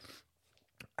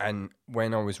 And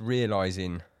when I was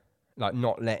realising, like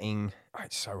not letting,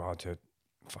 it's so hard to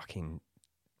fucking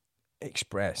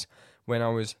express. When I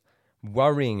was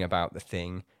worrying about the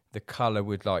thing, the colour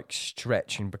would like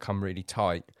stretch and become really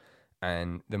tight.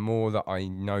 And the more that I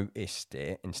noticed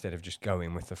it, instead of just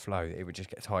going with the flow, it would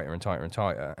just get tighter and tighter and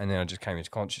tighter. And then I just came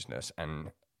into consciousness and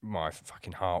my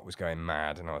fucking heart was going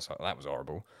mad. And I was like, that was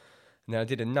horrible. And then I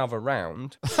did another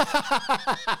round.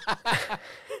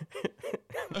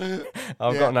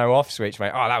 I've got no off switch,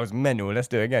 mate. Oh, that was mental. Let's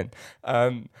do it again.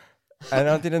 And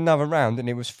I did another round and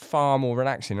it was far more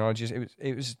relaxing.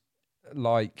 It was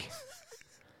like...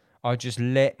 I just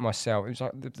let myself, it was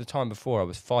like the time before I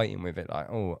was fighting with it, like,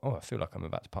 oh, I feel like I'm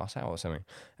about to pass out or something.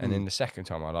 And then the second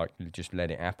time I like just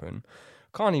let it happen.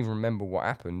 Can't even remember what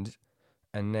happened.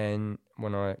 And then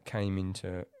when I came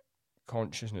into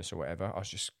consciousness or whatever,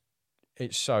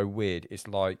 it's so weird. It's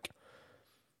like,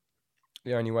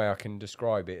 the only way I can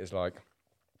describe it is like,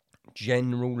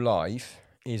 general life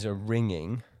is a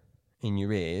ringing in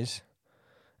your ears.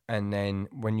 And then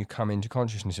when you come into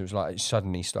consciousness, it was like it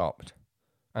suddenly stopped.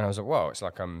 And I was like, well, it's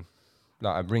like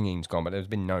a ringing's gone, but there's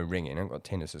been no ringing. I haven't got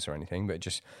tinnitus or anything, but it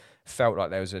just felt like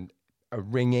there was a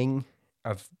ringing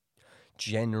of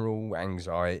general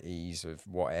anxieties of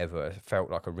whatever. It felt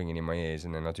like a ringing in my ears,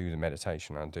 and then I do the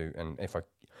meditation, and if I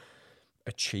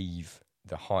achieve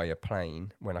the higher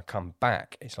plane, when I come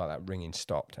back, it's like that ringing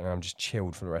stopped, and I'm just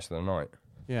chilled for the rest of the night.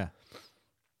 Yeah.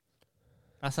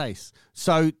 That's ace.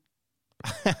 So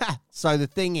the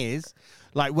thing is,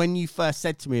 like when you first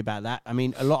said to me about that, I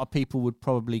mean, a lot of people would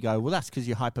probably go, well, that's because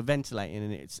you're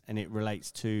hyperventilating and it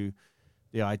relates to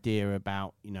the idea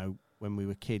about, you know, when we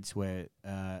were kids where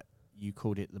you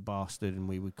called it the bastard, and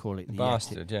we would call it the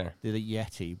bastard, Yeti. yeah. The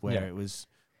Yeti, where it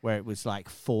was like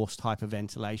forced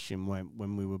hyperventilation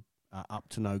when we were up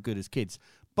to no good as kids.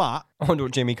 But I wonder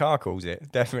what Jimmy Carr calls it.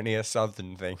 Definitely a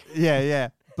southern thing. Yeah.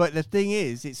 But the thing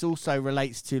is, it also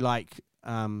relates to like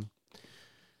the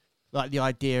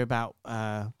idea about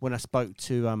when I spoke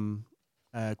to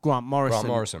Grant Morrison. Grant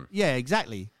Morrison. Yeah,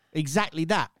 exactly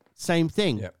that same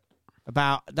thing. Yep.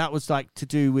 About that was like to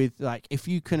do with like if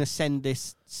you can ascend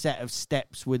this set of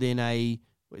steps within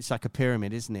it's like a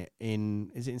pyramid, isn't it?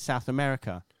 Is it in South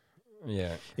America?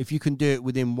 Yeah. If you can do it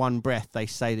within one breath, they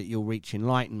say that you'll reach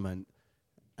enlightenment.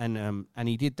 And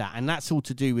he did that, and that's all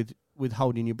to do with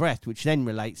holding your breath, which then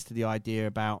relates to the idea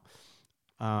about,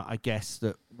 I guess,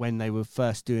 that when they were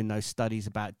first doing those studies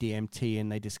about DMT,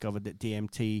 and they discovered that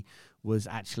DMT was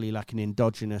actually like an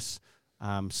endogenous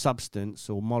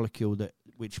substance or molecule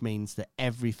which means that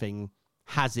everything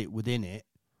has it within it,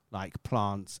 like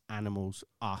plants, animals,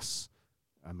 us.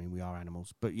 I mean, we are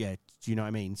animals, but yeah, do you know what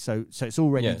I mean? So it's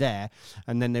already there,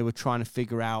 and then they were trying to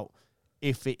figure out,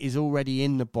 if it is already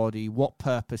in the body, what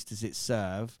purpose does it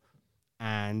serve,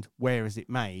 and where is it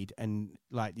made? And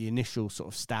like the initial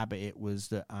sort of stab at it was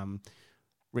that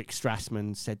Rick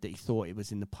Strassman said that he thought it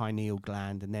was in the pineal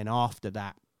gland, and then after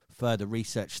that, further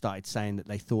research started saying that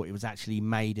they thought it was actually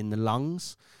made in the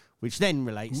lungs, which then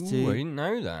relates to... I didn't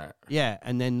know that. Yeah,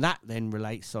 and then that then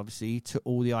relates, obviously, to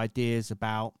all the ideas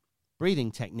about breathing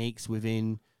techniques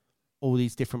within all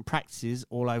these different practices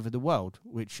all over the world,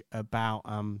 which about...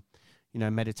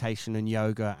 meditation and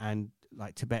yoga and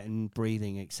like Tibetan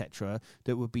breathing, etc.,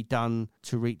 that would be done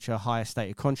to reach a higher state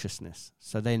of consciousness.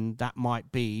 So then that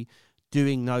might be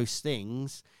doing those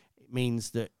things. It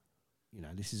means that,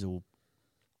 this is all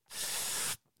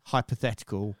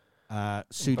hypothetical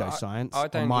pseudoscience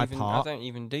on my part. I don't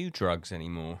even do drugs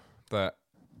anymore, but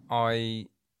I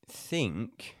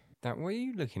think that... What are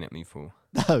you looking at me for?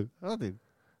 No, I do.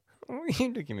 What are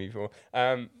you looking at me for?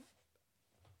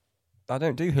 I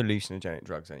don't do hallucinogenic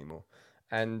drugs anymore.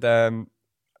 And, I've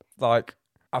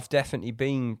definitely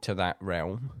been to that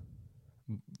realm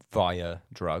via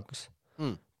drugs.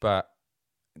 But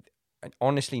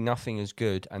honestly, nothing is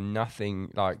good, and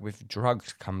nothing, like, with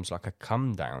drugs comes like a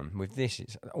come down. With this,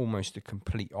 it's almost the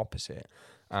complete opposite.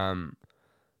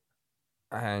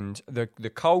 And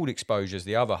the cold exposure is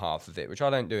the other half of it, which I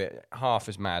don't do it half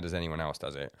as mad as anyone else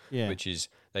does it. Yeah. Which is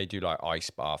they do like ice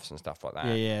baths and stuff like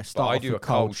that. Yeah. But I do a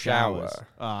cold shower.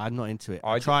 Oh, I'm not into it.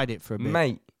 I tried it for a bit.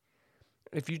 Mate,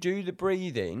 if you do the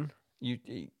breathing,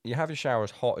 you have your shower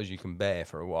as hot as you can bear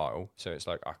for a while. So it's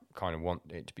like I kind of want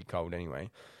it to be cold anyway.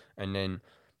 And then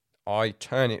I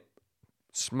turn it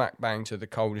smack bang to the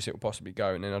coldest it will possibly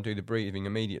go, and then I do the breathing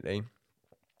immediately.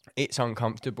 It's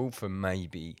uncomfortable for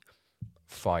maybe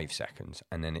 5 seconds,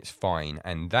 and then it's fine.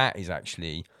 And that is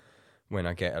actually when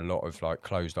I get a lot of like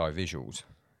closed eye visuals,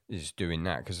 is doing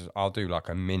that, because I'll do like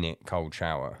a minute cold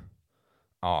shower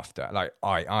after. Like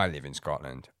I live in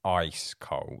Scotland, ice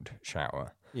cold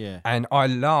shower. Yeah. And I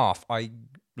laugh. I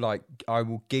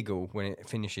will giggle when it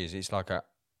finishes. It's like a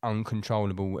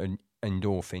uncontrollable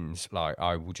endorphins. Like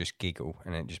I will just giggle,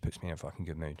 and it just puts me in a fucking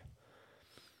good mood.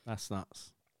 That's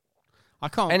nuts. I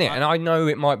can't. And I know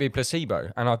it might be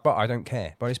placebo, but I don't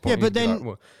care. By this point, yeah, but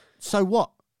then, so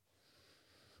what?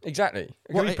 Exactly.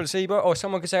 It could be placebo, or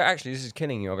someone could say, actually, this is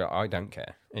killing you. I'll go, I don't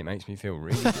care. It makes me feel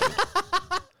really good.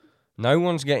 No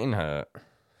one's getting hurt.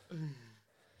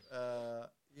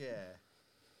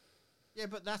 Yeah,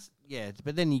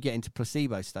 but then you get into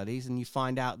placebo studies, and you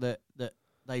find out that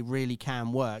they really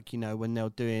can work, when they're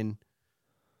doing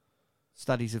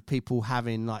studies of people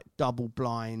having like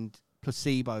double-blind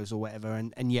placebos or whatever,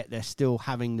 and yet they're still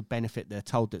having the benefit they're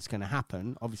told that's going to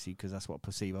happen, obviously, because that's what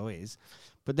placebo is.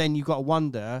 But then you've got to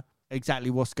wonder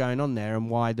exactly what's going on there, and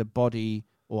why the body,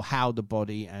 or how the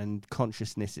body and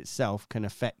consciousness itself can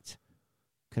affect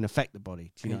the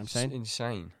body. Do you know what I'm saying? It's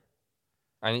insane.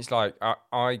 And it's like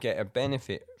I get a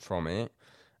benefit from it,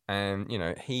 and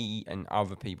he and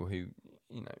other people who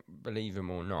believe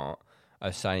him or not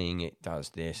are saying it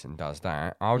does this and does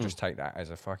that. I'll just take that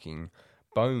as a fucking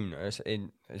bonus.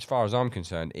 As far as I'm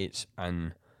concerned, it's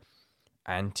an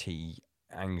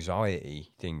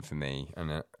anti-anxiety thing for me.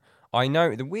 And I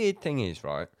know the weird thing is,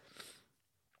 right,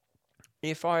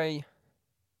 if I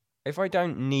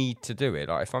don't need to do it,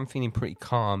 like if I'm feeling pretty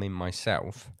calm in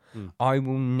myself, I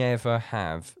will never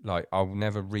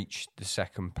reach the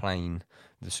second plane,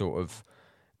 the sort of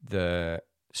the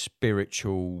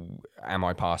spiritual, am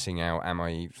I passing out, am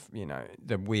I,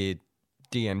 the weird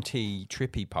DMT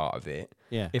trippy part of it.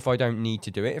 Yeah. If I don't need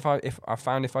to do it, if I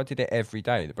did it every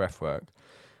day, the breath work,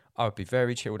 I would be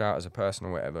very chilled out as a person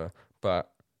or whatever. But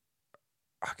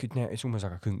I could never, it's almost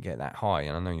like I couldn't get that high,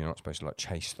 and I know you're not supposed to like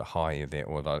chase the high of it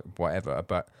or like whatever,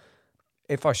 but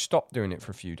if I stop doing it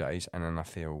for a few days and then I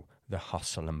feel the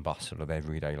hustle and bustle of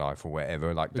everyday life or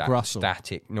whatever, like that grussle.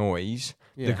 static noise,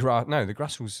 Yeah. the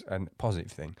grussle's a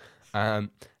positive thing.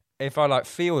 If I like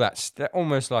feel that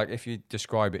almost like if you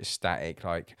describe it as static,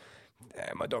 like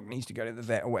my dog needs to go to the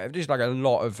vet or whatever, just like a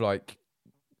lot of like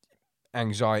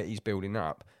anxieties building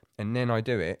up, and then I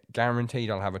do it,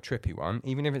 guaranteed I'll have a trippy one,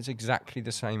 even if it's exactly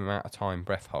the same amount of time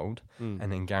breath hold,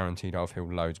 and then guaranteed I'll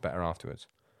feel loads better afterwards.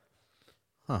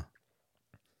 Huh.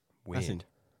 Weird.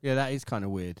 Yeah, that is kind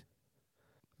of weird.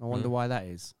 I wonder why that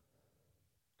is.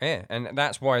 Yeah, and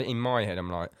that's why in my head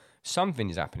I'm like,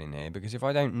 something is happening here, because if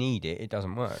I don't need it, it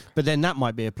doesn't work. But then that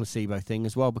might be a placebo thing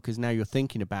as well, because now you're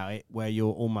thinking about it where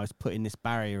you're almost putting this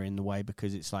barrier in the way,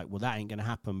 because it's like, well, that ain't going to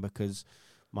happen because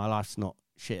my life's not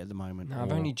shit at the moment. No,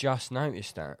 I've only just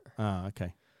noticed that. Ah,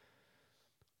 okay.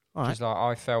 All right. Because like,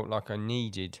 I felt like I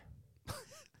needed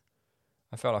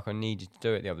to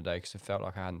do it the other day because I felt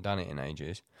like I hadn't done it in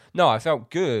ages. No, I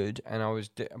felt good, and I was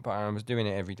doing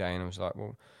it every day, and I was like,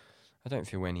 well, I don't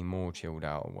feel any more chilled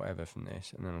out or whatever from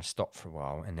this. And then I stopped for a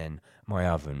while, and then my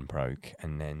oven broke,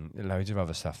 and then loads of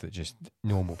other stuff that just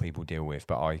normal people deal with,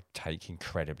 but I take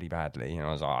incredibly badly. And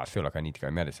I was like, I feel like I need to go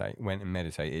meditate. Went and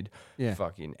meditated,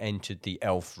 fucking entered the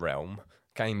elf realm,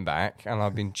 came back, and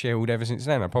I've been chilled ever since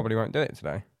then. I probably won't do it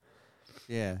today.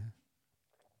 Yeah.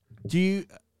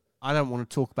 I don't want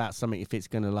to talk about something if it's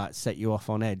going to like set you off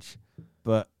on edge,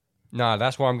 but No,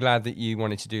 that's why I'm glad that you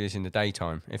wanted to do this in the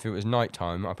daytime. If it was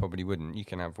nighttime, I probably wouldn't. You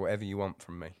can have whatever you want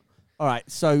from me. all right.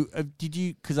 So did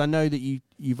you? Because I know that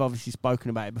you've obviously spoken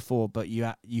about it before, but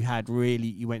you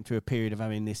went through a period of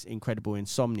having this incredible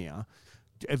insomnia.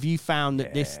 Have you found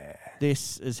that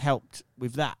this has helped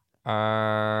with that?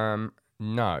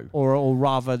 No. Or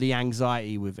rather the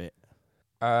anxiety with it.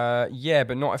 Yeah,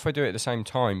 but not if I do it at the same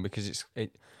time, because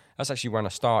that's actually when I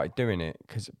started doing it.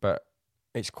 But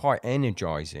it's quite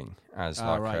energizing as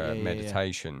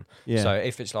meditation. Yeah. So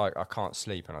if it's like I can't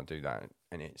sleep and I do that,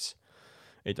 and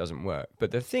it doesn't work. But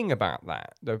the thing about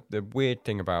that, the weird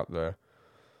thing about the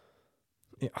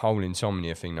whole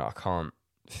insomnia thing that I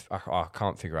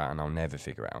can't figure out, and I'll never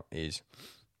figure out, is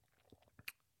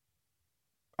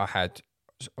I had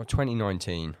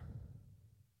 2019.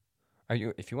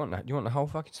 If you want that, do you want the whole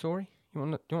fucking story? Do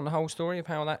you want the whole story of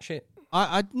how that shit?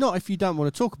 I not if you don't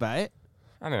want to talk about it.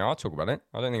 I mean, I'll talk about it.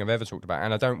 I don't think I've ever talked about it,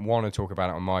 and I don't want to talk about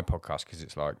it on my podcast because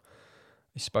it's like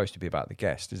it's supposed to be about the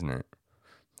guest, isn't it?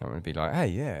 I don't want to be like, hey,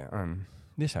 yeah,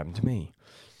 this happened to me.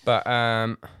 But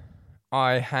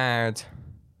I had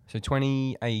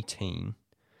 2018,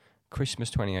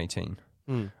 Christmas 2018.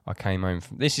 I came home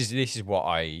from this is what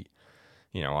I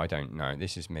don't know.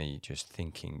 This is me just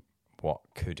thinking what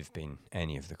could have been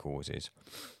any of the causes.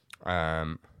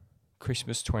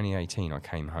 Christmas 2018, I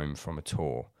came home from a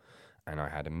tour, and I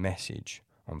had a message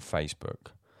on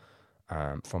Facebook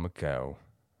from a girl.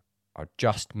 I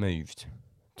just moved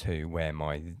to where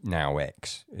my now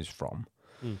ex is from,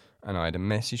 and I had a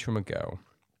message from a girl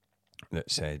that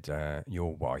said,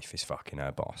 your wife is fucking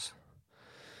her boss.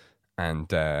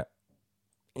 And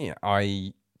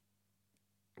I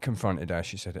confronted her.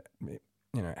 She said, it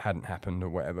hadn't happened or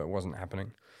whatever, it wasn't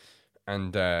happening.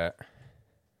 And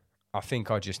I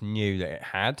think I just knew that it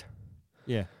had.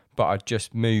 Yeah. But I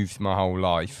just moved my whole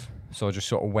life. So I just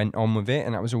sort of went on with it,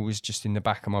 and that was always just in the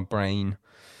back of my brain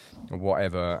or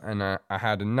whatever. And I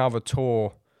had another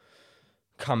tour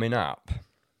coming up,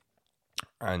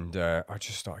 and I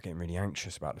just started getting really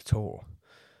anxious about the tour.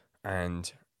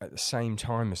 And at the same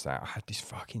time as that, I had this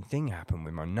fucking thing happen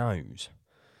with my nose.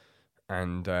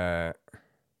 And when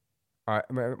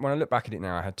I look back at it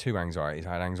now, I had two anxieties.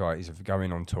 I had anxieties of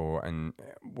going on tour and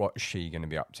what's she going to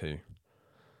be up to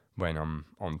when I'm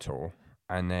on tour.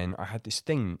 And then I had this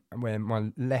thing where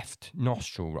my left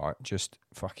nostril, just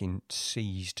fucking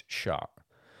seized shut.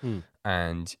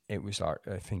 And it was like,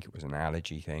 I think it was an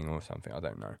allergy thing or something, I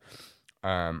don't know.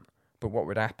 But what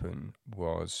would happen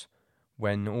was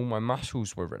when all my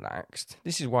muscles were relaxed,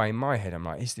 this is why in my head I'm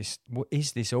like, is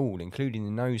this all, including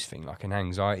the nose thing, like an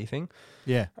anxiety thing?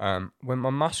 Yeah. When my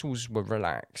muscles were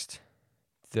relaxed,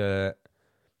 they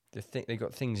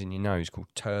got things in your nose called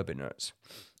turbinates.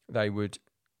 They would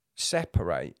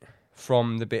separate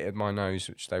from the bit of my nose,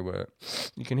 which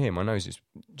you can hear my nose is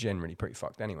generally pretty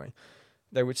fucked anyway.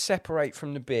 They would separate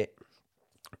from the bit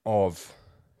of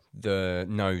the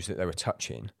nose that they were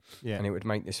touching, and it would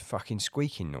make this fucking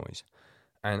squeaking noise.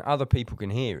 And other people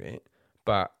can hear it,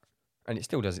 and it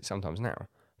still does it sometimes now,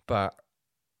 but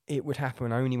it would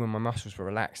happen only when my muscles were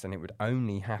relaxed, and it would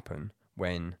only happen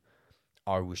when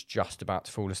I was just about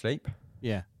to fall asleep.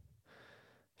 Yeah.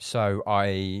 So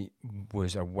I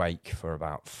was awake for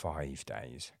about 5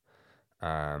 days,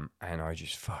 and I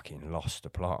just fucking lost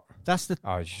the plot.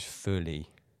 I was just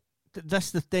fully. That's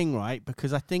the thing, right?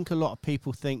 Because I think a lot of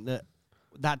people think that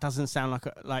doesn't sound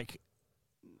like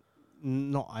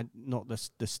not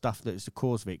the stuff that's the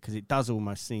cause of it, because it does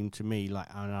almost seem to me like,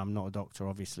 and I'm not a doctor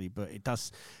obviously, but it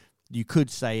does. You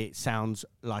could say it sounds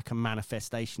like a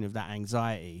manifestation of that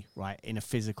anxiety, right, in a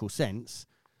physical sense.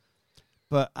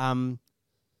 But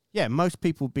yeah, most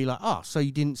people would be like, oh, so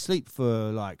you didn't sleep for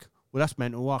like, well, that's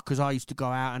mental, because I used to go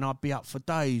out and I'd be up for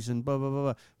days and blah blah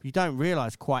blah. But you don't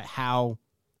realise quite how,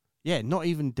 not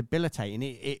even debilitating.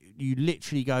 You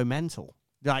literally go mental.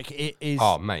 Like it is.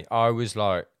 Oh mate, I was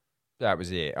like. That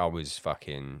was it. I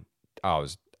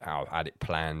had it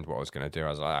planned what I was going to do. I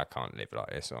was like, I can't live like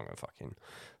this. I'm going to fucking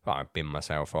bin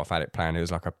myself off. I had it planned. It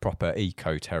was like a proper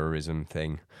eco-terrorism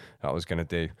thing that I was going to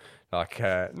do. Like,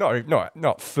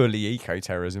 not fully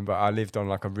eco-terrorism, but I lived on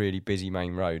like a really busy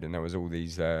main road, and there was all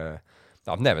these. I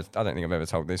don't think I've ever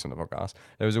told this on the podcast.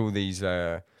 There was all these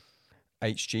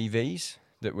HGVs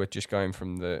that were just going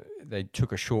from they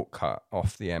took a shortcut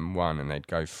off the M1 and they'd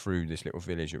go through this little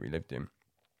village that we lived in.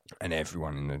 And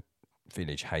everyone in the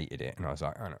village hated it. And I was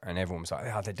like, and everyone was like,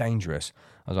 oh, they're dangerous.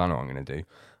 I was like, I know what I'm going to do.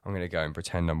 I'm going to go and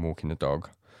pretend I'm walking the dog.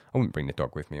 I wouldn't bring the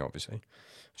dog with me, obviously.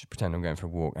 Just pretend I'm going for a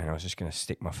walk, and I was just going to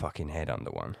stick my fucking head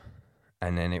under one.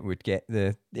 And then look at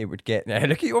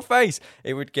your face.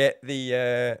 It would get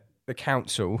the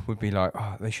council would be like,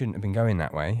 oh, they shouldn't have been going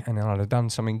that way. And then I'd have done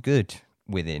something good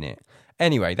within it.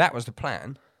 Anyway, that was the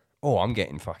plan. Oh, I'm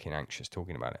getting fucking anxious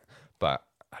talking about it. But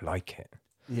I like it.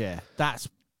 Yeah, that's...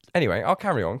 Anyway, I'll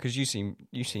carry on because you seem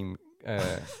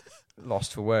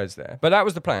lost for words there. But that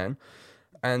was the plan,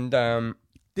 and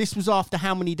this was after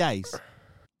how many days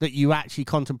that you actually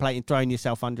contemplated throwing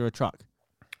yourself under a truck?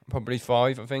 Probably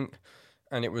 5, I think.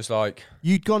 And it was like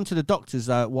you'd gone to the doctors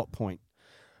at what point?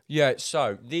 Yeah,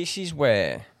 so this is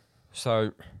where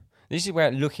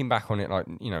looking back on it, like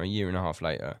a year and a half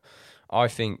later, I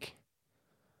think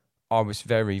I was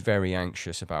very, very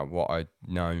anxious about what I'd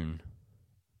known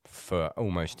for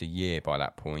almost a year by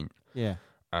that point. Yeah.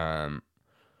 But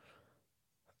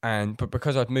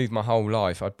because I'd moved my whole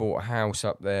life, I'd bought a house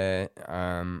up there.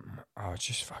 I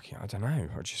just I don't know.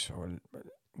 I just sort of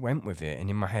went with it. And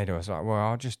in my head, I was like, well,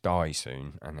 I'll just die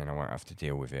soon. And then I won't have to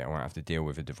deal with it. I won't have to deal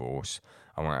with a divorce.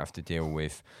 I won't have to deal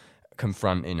with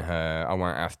confronting her. I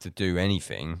won't have to do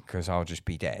anything because I'll just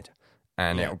be dead.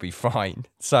 And it'll be fine.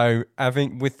 So I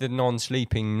think with the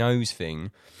non-sleeping nose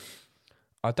thing,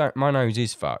 my nose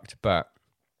is fucked, but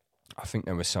I think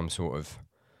there was some sort of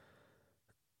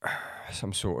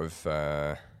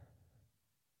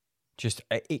just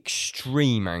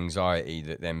extreme anxiety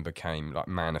that then became like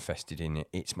manifested in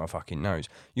it's my fucking nose.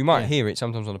 You might hear it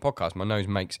sometimes on the podcast. My nose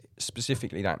makes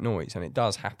specifically that noise, and it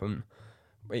does happen.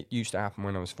 It used to happen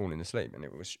when I was falling asleep, and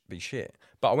it would be shit.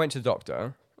 But I went to the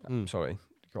doctor. Sorry,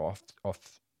 got off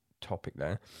topic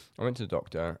there. I went to the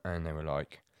doctor, and they were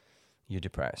like, "You're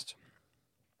depressed."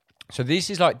 So this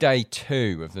is like day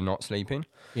 2 of the not sleeping.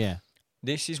 Yeah.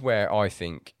 This is where I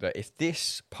think that if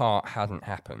this part hadn't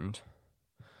happened,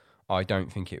 I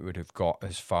don't think it would have got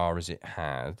as far as it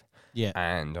had. Yeah.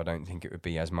 And I don't think it would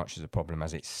be as much as a problem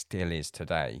as it still is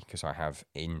today, because I have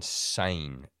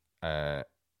insane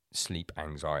sleep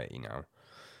anxiety now.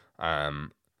 I'll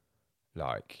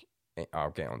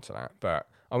get onto that. But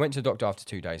I went to the doctor after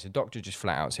 2 days. The doctor just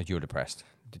flat out said, "You're depressed."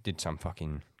 Did some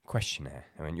fucking questionnaire.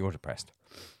 I went, "You're depressed.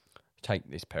 Take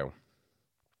this pill.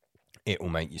 It will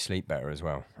make you sleep better as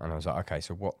well." And I was like, okay,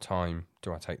 so what time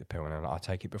do I take the pill? And I'm like, I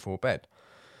take it before bed.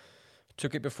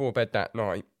 Took it before bed that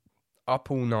night.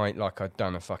 Up all night like I'd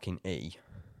done a fucking E.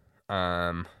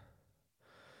 Phoned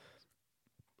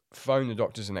the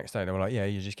doctors the next day. They were like, yeah,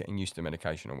 you're just getting used to the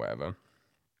medication or whatever.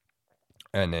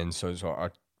 And then so I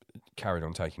carried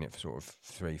on taking it for sort of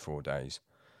 3-4 days.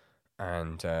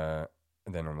 And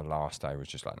then on the last day was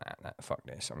just like, nah, fuck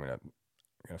this. I'm gonna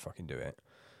fucking do it.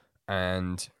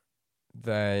 And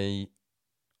I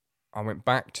went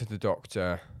back to the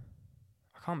doctor.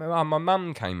 I can't remember. Oh, my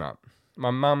mum came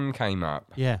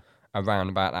up. Yeah. Around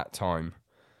about that time.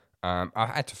 I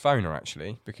had to phone her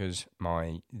actually because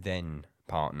my then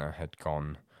partner had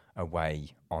gone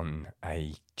away on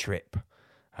a trip,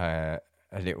 a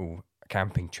little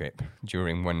camping trip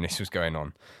during when this was going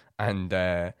on. And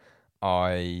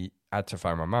I had to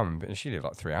phone my mum, but she lived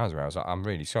like 3 hours away. I was like, I'm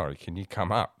really sorry. Can you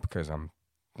come up? Because I'm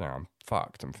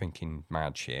fucked. I'm thinking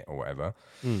mad shit or whatever.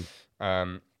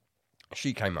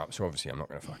 She came up, so obviously I'm not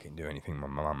going to fucking do anything with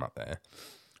my mum up there.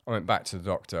 I went back to the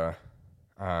doctor.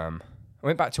 I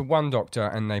went back to one doctor,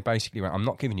 and they basically went, "I'm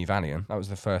not giving you Valium." That was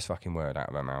the first fucking word out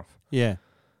of her mouth. Yeah.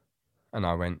 And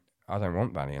I went, I don't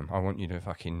want Valium. I want you to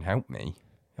fucking help me.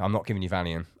 I'm not giving you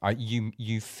Valium.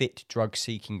 You fit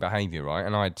drug-seeking behaviour, right?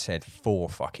 And I'd said 4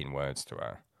 fucking words to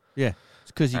her. Yeah.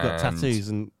 It's because you got tattoos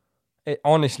and...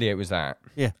 Honestly, it was that.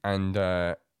 Yeah. And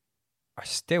I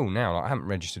still now, like, I haven't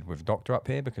registered with a doctor up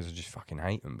here because I just fucking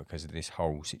hate them because of this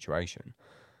whole situation.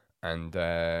 And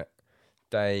I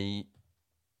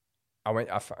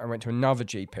went to another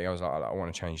GP. I was like, I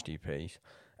want to change GPs.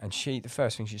 And the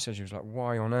first thing she said, she was like,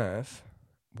 why on earth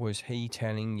was he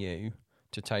telling you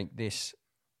to take this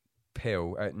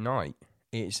pill at night?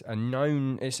 It's a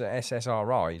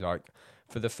SSRI. Like,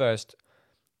 for the first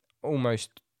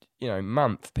almost,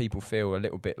 month, people feel a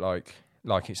little bit like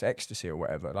it's ecstasy or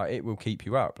whatever. Like, it will keep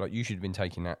you up. Like, you should have been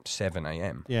taking that 7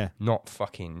 a.m. Yeah. Not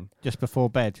fucking... just before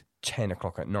bed. 10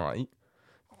 o'clock at night.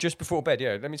 Just before bed,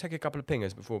 yeah. Let me take a couple of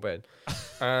pingers before bed.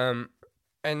 And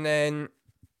then...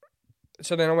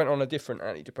 So then I went on a different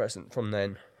antidepressant from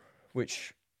then,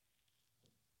 which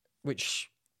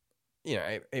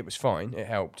it was fine. It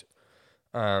helped.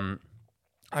 I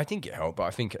think it helped, but I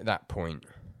think at that point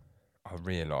I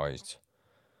realised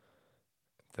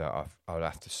that I would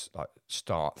have to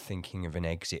start thinking of an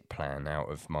exit plan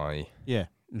out of my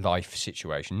life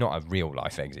situation. Not a real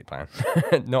life exit plan,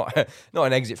 not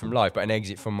an exit from life, but an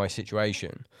exit from my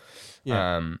situation.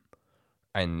 Yeah.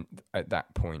 And at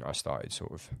that point, I started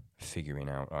sort of figuring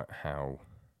out like how,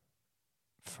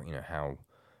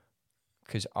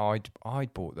 because I'd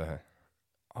bought the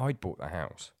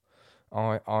house.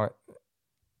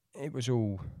 It was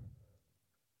all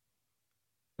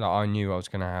like I knew I was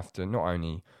going to have to not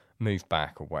only move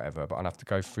back or whatever, but I'd have to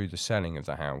go through the selling of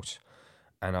the house,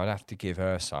 and I'd have to give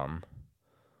her some,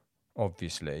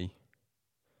 obviously,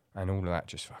 and all of that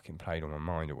just fucking played on my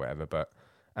mind or whatever.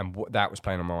 And that was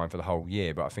playing on my mind for the whole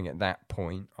year. But I think at that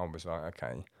point, I was like,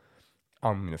 okay,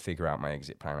 I'm going to figure out my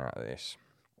exit plan out of this.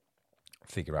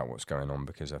 Figure out what's going on,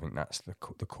 because I think that's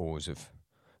the cause of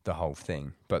the whole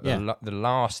thing. But the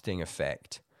lasting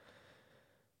effect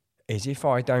is if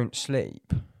I don't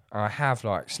sleep, I have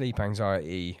like sleep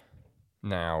anxiety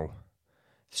now,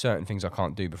 certain things I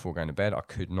can't do before going to bed. I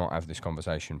could not have this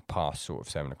conversation past sort of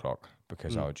 7 o'clock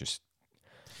because I would just,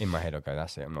 in my head, I'd go,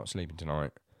 that's it, I'm not sleeping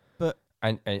tonight.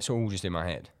 And it's all just in my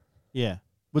head. Yeah.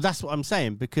 Well, that's what I'm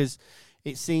saying, because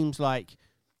it seems like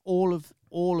all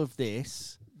of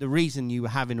this, the reason you were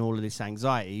having all of this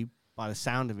anxiety, by the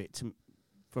sound of it,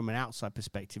 from an outside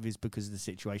perspective, is because of the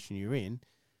situation you're in.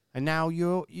 And now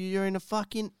you're in a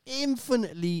fucking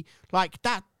infinitely, like,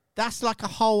 that's like a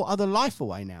whole other life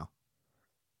away now.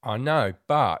 I know,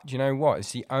 but do you know what?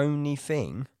 It's the only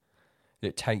thing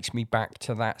that takes me back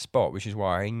to that spot, which is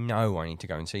why I know I need to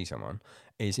go and see someone.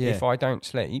 If I don't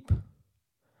sleep,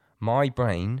 my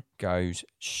brain goes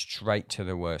straight to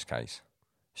the worst case.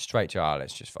 Straight to,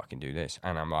 let's just fucking do this.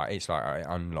 And I'm like, it's like I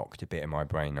unlocked a bit of my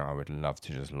brain that I would love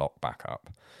to just lock back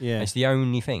up. Yeah. It's the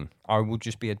only thing. I will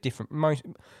just be a different...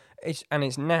 It's at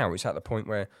the point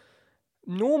where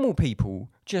normal people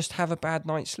just have a bad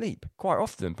night's sleep. Quite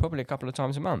often, probably a couple of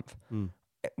times a month. Mm.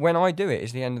 When I do it,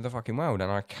 it's the end of the fucking world,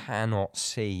 and I cannot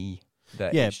see...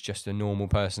 that it's just a normal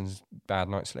person's bad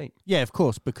night's sleep. Yeah, of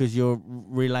course, because you're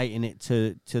relating it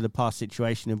to the past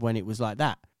situation of when it was like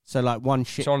that. So, like, one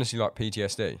shit... It's honestly like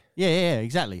PTSD. Yeah,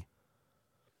 exactly.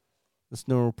 That's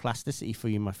neuroplasticity for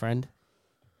you, my friend.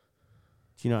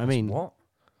 Do you know what I mean? What?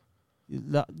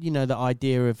 The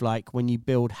idea of, like, when you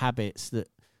build habits that...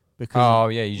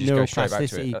 Because you just go straight back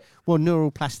to it. Well,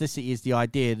 neuroplasticity is the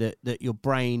idea that your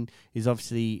brain is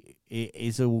obviously...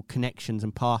 is all connections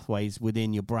and pathways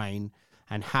within your brain,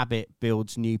 and habit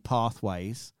builds new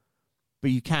pathways,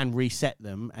 but you can reset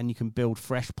them and you can build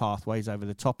fresh pathways over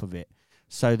the top of it,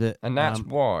 so that... And that's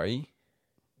why...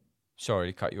 Sorry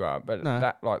to cut you out, but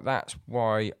no. That's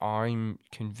why I'm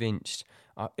convinced...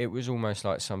 it was almost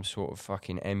like some sort of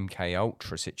fucking MK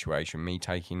Ultra situation, me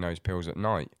taking those pills at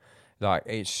night. Like,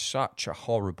 it's such a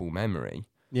horrible memory.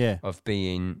 Yeah. Of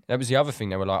being... That was the other thing.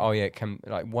 They were like, it can...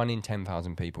 Like, 1 in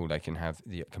 10,000 people, they can have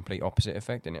the complete opposite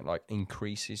effect, and it, like,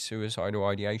 increases suicidal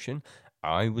ideation.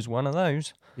 I was one of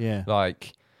those. Yeah.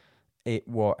 Like, I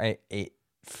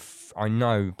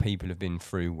know people have been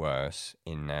through worse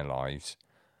in their lives,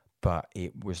 but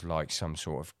it was like some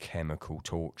sort of chemical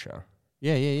torture.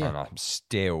 Yeah. And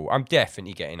I'm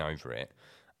definitely getting over it,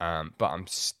 but I'm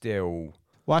still...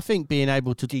 Well, I think being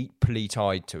able to... deeply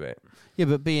tied to it. Yeah,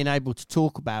 but being able to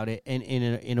talk about it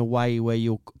in a way where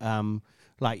you're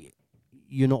like,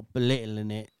 you're not belittling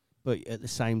it, but at the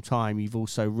same time you've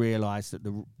also realised that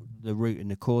the root and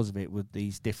the cause of it were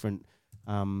these different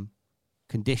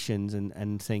conditions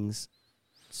and things.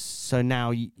 So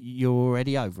now you're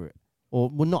already over it, or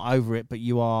well, not over it, but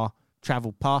you are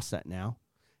travel past that now.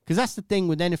 Because that's the thing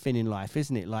with anything in life,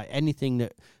 isn't it? Like anything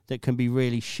that can be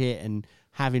really shit and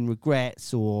having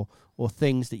regrets or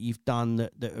things that you've done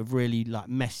that have really like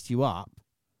messed you up.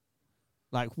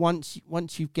 Like once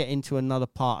you get into another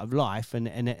part of life and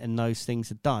those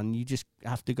things are done, you just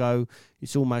have to go.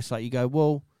 It's almost like you go,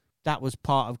 well, that was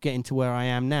part of getting to where I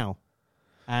am now.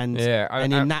 And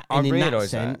in that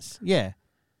sense, yeah,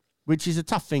 which is a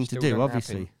tough thing to do,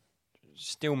 obviously.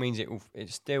 Still means it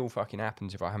still fucking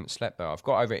happens if I haven't slept though. I've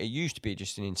got over it. It used to be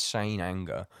just an insane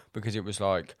anger because it was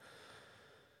like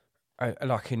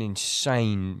an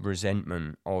insane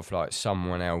resentment of like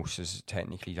someone else has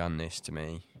technically done this to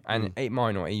me. And it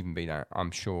might not even be that.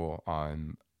 I'm sure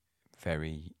I'm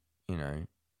very,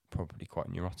 probably quite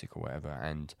neurotic or whatever.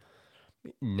 And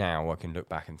now I can look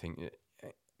back and think that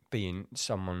having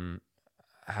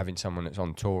someone that's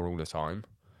on tour all the time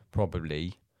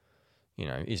probably,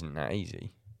 isn't that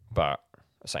easy. But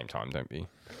at the same time, don't be.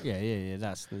 Yeah.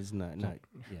 There's no,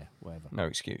 whatever. No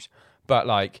excuse. But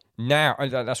like now,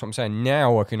 that's what I'm saying.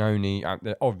 Now I can only,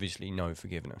 obviously no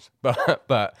forgiveness,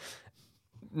 but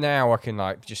now I can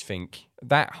like just think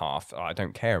that half, I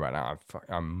don't care about that.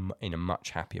 I'm in a much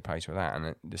happier place with that.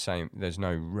 And the same, there's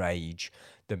no rage.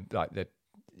 The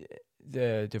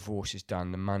divorce is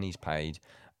done. The money's paid.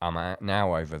 I'm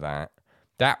now over that.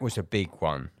 That was a big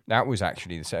one. That was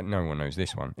actually no one knows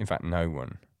this one. In fact, no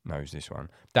one knows this one.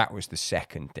 That was the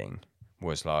second thing.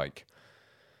 Was like,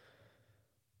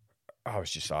 I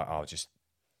was just like,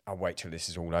 I'll wait till this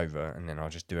is all over and then I'll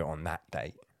just do it on that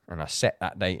date. And I set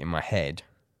that date in my head.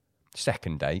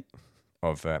 Second date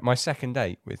of my second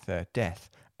date with death.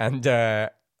 And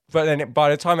but then by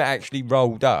the time it actually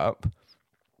rolled up,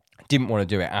 I didn't want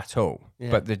to do it at all.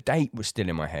 Yeah. But the date was still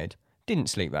in my head. Didn't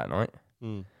sleep that night.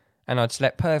 And I'd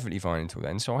slept perfectly fine until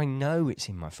then. So I know it's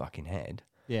in my fucking head.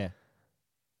 Yeah.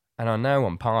 And I know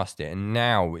I'm past it. And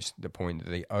now it's the point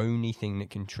that the only thing that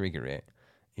can trigger it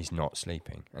is not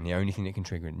sleeping. And the only thing that can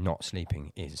trigger it not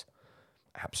sleeping is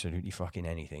absolutely fucking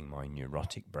anything my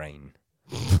neurotic brain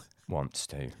wants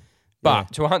to.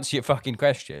 But to answer your fucking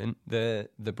question, the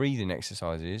breathing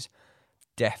exercises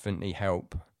definitely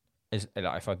help.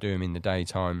 Like if I do them in the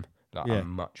daytime, I'm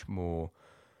much more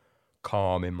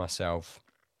calm in myself.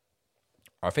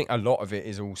 I think a lot of it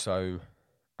is also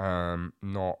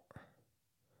not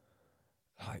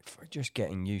like just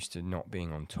getting used to not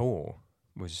being on tour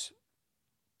was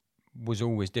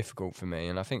always difficult for me.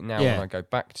 And I think now when I go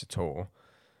back to tour,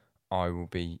 I will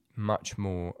be much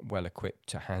more well equipped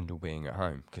to handle being at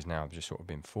home because now I've just sort of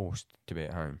been forced to be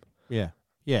at home. Yeah.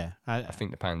 I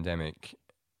think the pandemic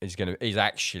is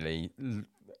actually,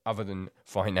 other than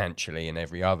financially and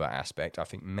every other aspect, I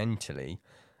think mentally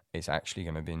it's actually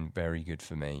going to be very good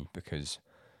for me because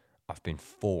I've been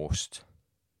forced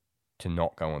to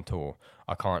not go on tour.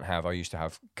 I used to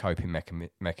have coping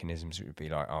mechanisms that would be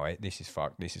like, oh, this is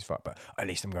fucked, but at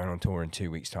least I'm going on tour in 2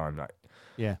 weeks' time. Like,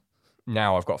 yeah.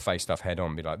 Now I've got to face stuff head on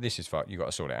and be like, this is fucked, you got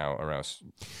to sort it out or else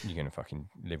you're going to fucking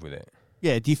live with it.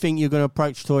 Yeah, do you think you're going to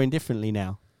approach touring differently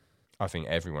now? I think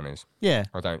everyone is. Yeah.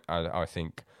 I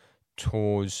think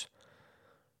tours,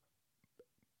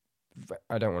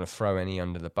 I don't want to throw any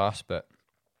under the bus, but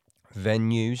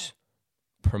venues,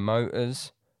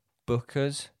 promoters,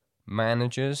 bookers,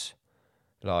 managers,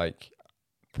 like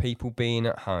people being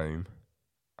at home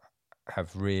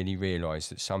have really realised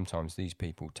that sometimes these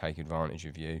people take advantage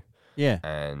of you. Yeah.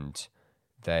 And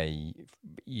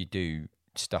you do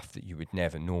stuff that you would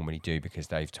never normally do because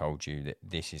they've told you that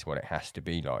this is what it has to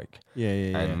be like.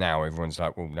 And now everyone's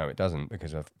like, well, no, it doesn't,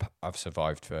 because I've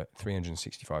survived for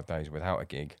 365 days without a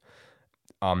gig.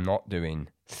 I'm not doing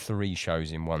 3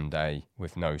 shows in one day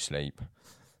with no sleep.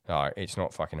 It's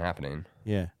not fucking happening.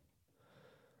 Yeah.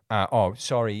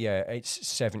 It's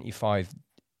 75.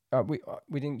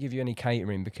 We didn't give you any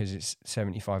catering because it's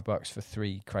 $75 for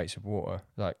 3 crates of water.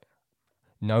 Like,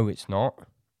 no, it's not.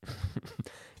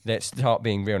 Let's start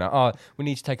being real now. We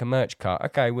need to take a merch cut.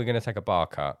 Okay, we're going to take a bar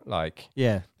cut. Like,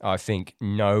 yeah, I think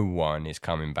no one is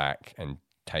coming back and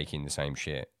taking the same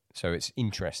shit. So it's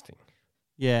interesting.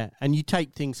 Yeah, and you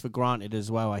take things for granted as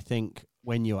well, I think,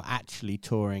 when you're actually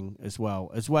touring as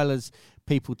well as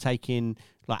people taking,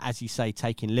 like, as you say,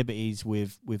 taking liberties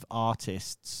with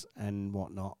artists and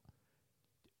whatnot.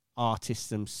 Artists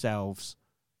themselves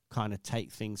kind of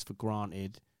take things for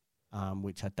granted,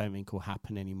 which I don't think will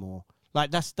happen anymore. Like,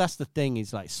 that's the thing,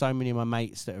 is like so many of my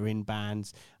mates that are in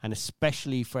bands, and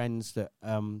especially friends that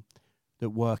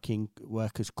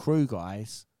work as crew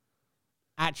guys,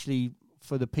 actually,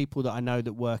 for the people that I know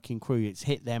that work in crew, it's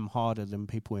hit them harder than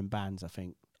people in bands, I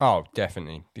think. Oh,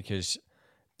 definitely, because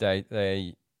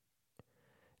they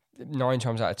 9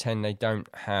 times out of 10 they don't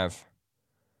have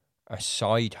a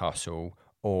side hustle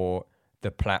or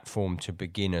the platform to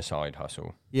begin a side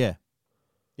hustle. Yeah.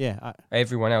 Yeah.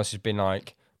 Everyone else has been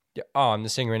like, oh, I'm the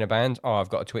singer in a band. Oh, I've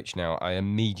got a Twitch now. I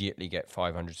immediately get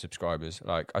 500 subscribers.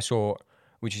 Like I saw,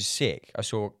 which is sick. I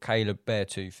saw Caleb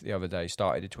Beartooth the other day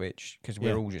started a Twitch because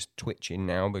we're all just twitching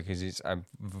now because it's a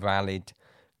valid,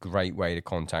 great way to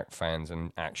contact fans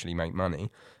and actually make money.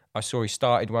 I saw he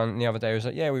started one the other day. I was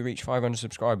like, yeah, we reached 500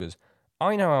 subscribers.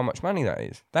 I know how much money that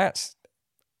is. That's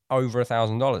over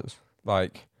 $1,000.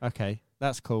 Like, okay,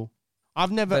 that's cool.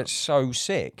 I've never. That's so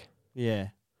sick. Yeah,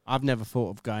 I've never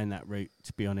thought of going that route,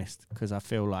 to be honest, because I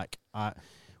feel like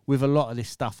with a lot of this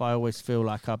stuff, I always feel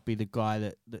like I'd be the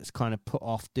guy that's kind of put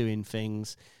off doing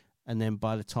things, and then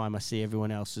by the time I see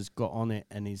everyone else has got on it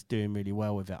and is doing really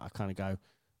well with it, I kind of go,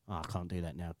 oh, I can't do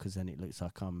that now because then it looks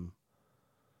like I'm.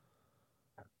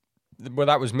 Well,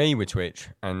 that was me with Twitch,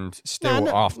 and still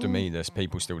after me, there's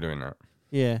people still doing that.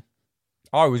 Yeah,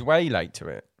 I was way late to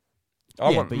it.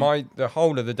 The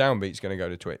whole of the Downbeat's going to go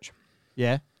to Twitch.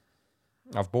 Yeah,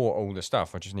 I've bought all the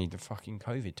stuff. I just need the fucking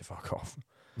COVID to fuck off.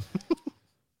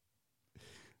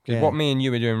 Because what me and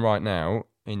you are doing right now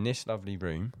in this lovely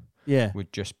room,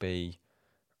 would just be.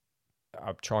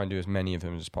 I'll try and do as many of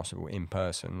them as possible in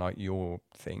person, like your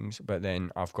things. But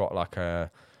then I've got like a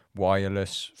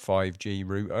wireless 5G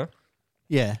router.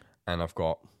 Yeah. And I've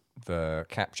got the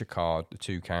capture card, the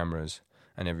 2 cameras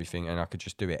and everything, and I could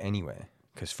just do it anywhere.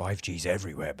 Because 5G's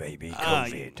everywhere, baby.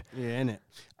 COVID. Yeah, innit?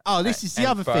 Oh, this is the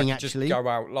other thing, actually. Just go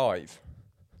out live.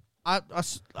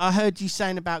 I heard you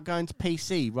saying about going to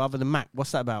PC rather than Mac.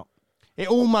 What's that about? It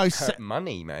almost...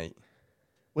 money, mate.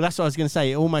 Well, that's what I was going to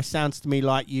say. It almost sounds to me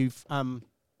like you've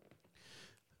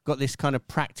got this kind of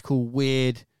practical,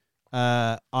 weird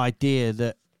idea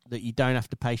that you don't have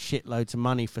to pay shitloads of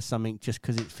money for something just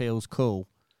because it feels cool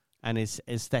and is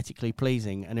aesthetically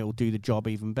pleasing, and it will do the job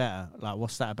even better. Like,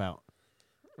 what's that about?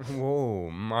 Whoa,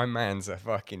 my man's a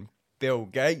fucking Bill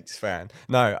Gates fan.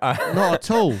 No, not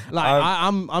at all. Like,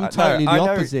 I'm totally the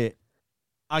opposite.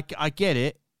 I get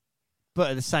it,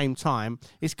 but at the same time,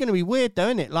 it's going to be weird, though,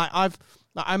 isn't it? Like,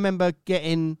 I remember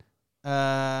getting,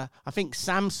 I think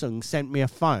Samsung sent me a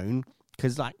phone.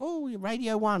 Because, like,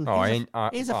 Radio 1.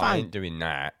 Here's a phone. I ain't doing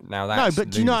that. Now that's no, but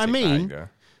do you know what I mean?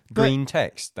 Green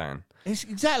text, Dan. It's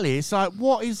exactly. It's like,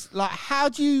 what is, like, how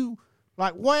do you,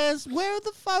 like, where are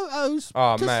the photos?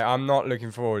 Oh, mate, I'm not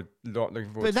looking forward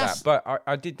to that. But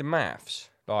I did the maths.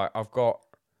 Like, I've got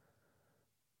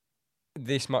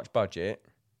this much budget,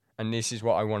 and this is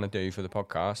what I want to do for the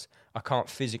podcast. I can't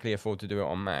physically afford to do it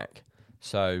on Mac.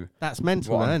 So that's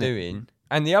mental, what I'm isn't doing. It?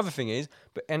 And the other thing is,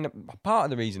 part of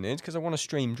the reason is because I want to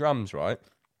stream drums, right?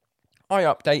 I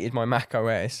updated my Mac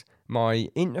OS. My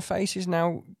interface is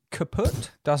now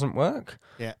kaput, doesn't work.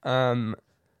 Yeah.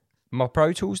 My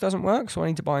Pro Tools doesn't work, so I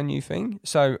need to buy a new thing.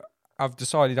 So I've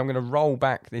decided I'm going to roll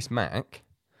back this Mac,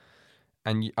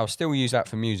 and I'll still use that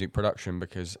for music production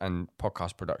and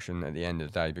podcast production at the end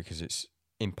of the day because it's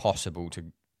impossible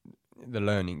to. The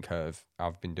learning curve.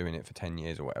 I've been doing it for 10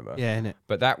 years or whatever. Yeah, innit?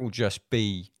 But that will just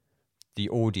be the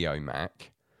audio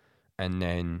Mac, and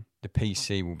then the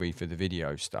PC will be for the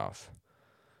video stuff.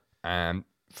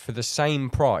 For the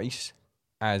same price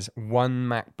as one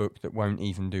MacBook that won't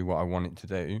even do what I want it to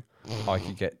do, I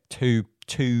could get two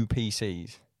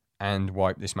PCs and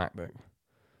wipe this MacBook.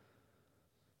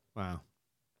 Wow.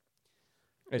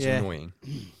 It's annoying.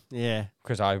 Yeah.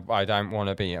 Because I don't want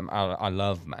to be... I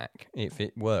love Mac. If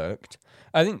it worked...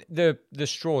 I think the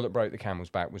straw that broke the camel's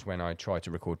back was when I tried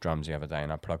to record drums the other day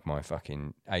and I plugged my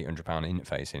fucking £800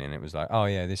 interface in and it was like, oh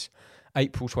yeah, this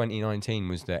April 2019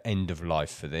 was the end of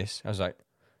life for this. I was like,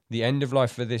 the end of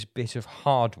life for this bit of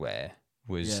hardware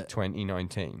was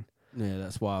 2019. Yeah,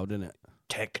 that's wild, isn't it?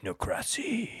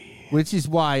 Technocracy. Which is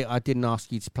why I didn't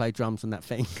ask you to play drums on that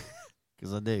thing.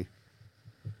 Because I do.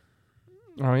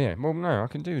 Oh yeah, well no, I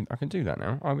can do that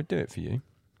now. I would do it for you.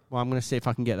 Well, I'm going to see if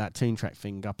I can get that Toon Track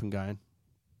thing up and going.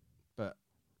 But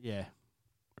yeah,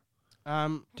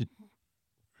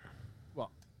 what?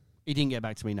 He didn't get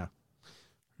back to me. No.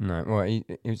 No. Well, he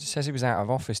says he was out of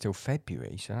office till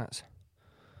February, so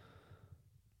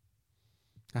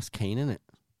that's keen, isn't it?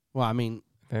 Well, I mean,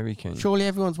 very keen. Surely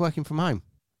everyone's working from home.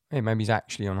 Hey, maybe he's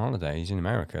actually on holiday. He's in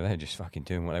America. They're just fucking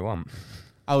doing what they want.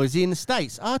 Oh, is he in the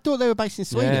States? Oh, I thought they were based in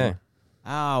Sweden. Yeah.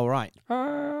 Oh, right.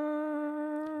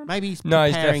 Maybe he's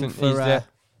preparing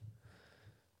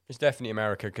it's definitely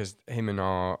America because him and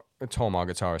Tom, our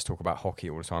guitarist, talk about hockey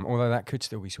all the time. Although that could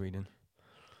still be Sweden.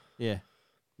 Yeah.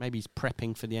 Maybe he's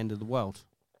prepping for the end of the world.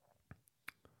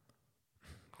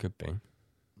 Could be.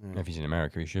 Yeah. If he's in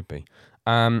America, he should be.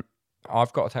 I've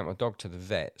got to take my dog to the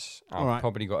vets. I've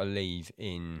probably got to leave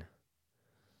in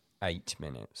 8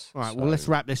 minutes. All right, well, let's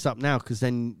wrap this up now, because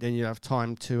then you have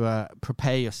time to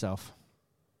prepare yourself.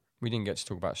 We didn't get to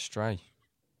talk about Stray.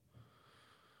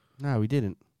 No, we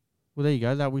didn't. Well, there you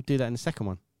go. We do that in the second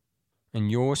one. In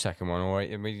your second one, or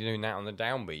are we doing that on the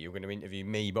downbeat? You're going to interview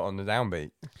me, but on the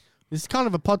downbeat. It's kind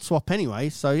of a pod swap anyway,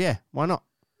 so yeah, why not?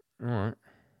 All right.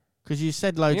 Because you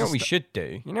said loads. You know of what we should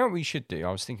do? You know what we should do?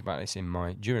 I was thinking about this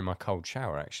during my cold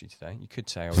shower actually today. You could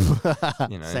say I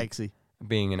was, sexy,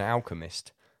 being an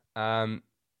alchemist.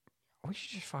 We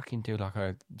should just fucking do like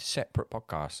a separate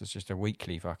podcast. It's just a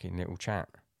weekly fucking little chat.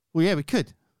 Well, yeah, we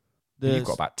could. You've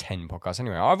got about 10 podcasts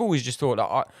anyway. I've always just thought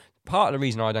that part of the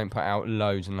reason I don't put out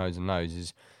loads and loads and loads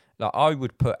is like I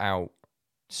would put out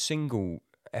single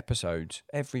episodes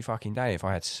every fucking day if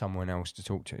I had someone else to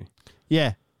talk to.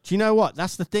 Yeah. Do you know what?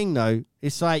 That's the thing, though.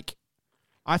 It's like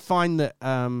I find that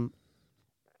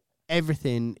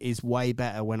everything is way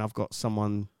better when I've got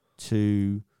someone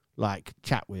to like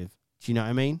chat with. Do you know what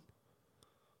I mean?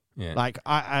 Yeah. Like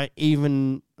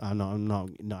I'm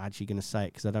not actually going to say it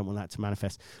because I don't want that to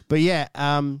manifest. But yeah,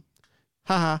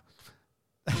 haha.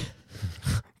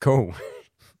 Cool.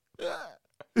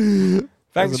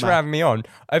 Thanks for having me on.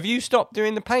 Have you stopped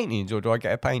doing the paintings, or do I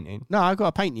get a painting? No, I've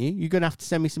got to paint you. You're going to have to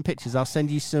send me some pictures. I'll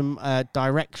send you some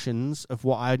directions of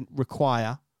what I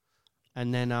require,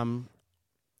 and then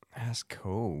That's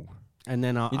cool. And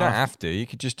then you don't have to. You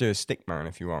could just do a stick man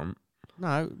if you want.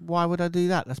 No, why would I do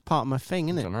that? That's part of my thing,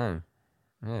 isn't it? I don't know.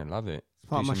 Yeah, love it.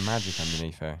 Part do of some my magic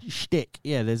underneath there. Shtick.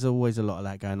 Yeah, there's always a lot of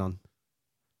that going on.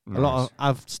 Nice.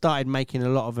 I've started making a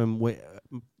lot of them with,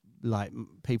 like,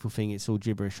 people think it's all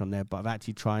gibberish on there, but I've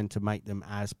actually trying to make them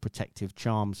as protective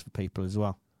charms for people as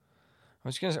well. I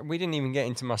was going to say, we didn't even get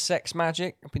into my sex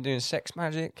magic. I've been doing sex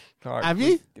magic. Like, have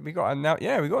you? We got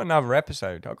another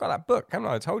episode. I've got that book, haven't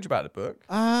I? I told you about the book.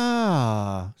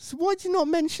 Ah, so why did you not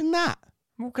mention that?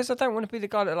 Well, because I don't want to be the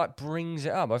guy that like brings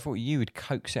it up. I thought you would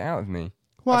coax it out of me.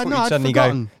 Well, no, I'd suddenly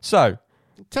forgotten. go, so,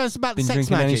 tell us about the been sex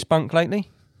drinking magic. any spunk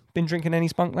lately? Been drinking any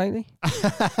spunk lately?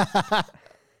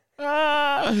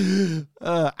 And?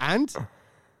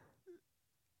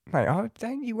 Mate,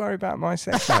 don't you worry about my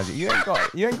sex magic. You ain't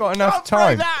got enough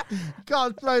time.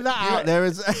 Can't throw that out there.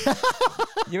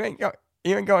 You ain't got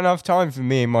enough time for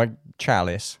me and my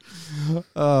chalice.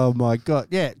 Oh my god!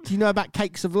 Yeah. Do you know about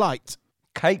Cakes of Light?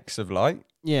 Cakes of Light.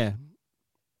 Yeah.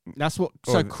 That's what.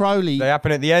 So Crowley. They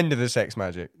happen at the end of the sex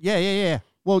magic. Yeah.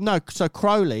 Well, no. So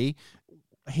Crowley,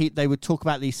 they would talk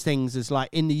about these things as like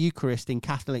in the Eucharist in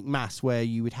Catholic Mass, where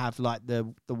you would have like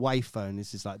the wafer, and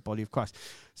this is like the body of Christ.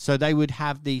 So they would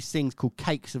have these things called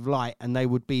cakes of light, and they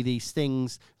would be these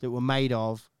things that were made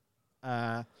of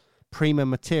prima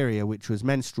materia, which was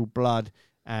menstrual blood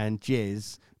and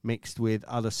jizz mixed with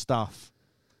other stuff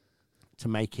to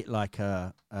make it like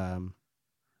a. I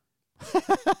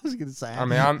was going to say,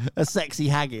 I'm a sexy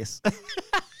haggis.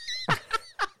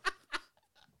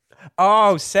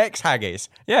 Oh, sex haggis.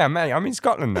 Yeah, mate, I'm in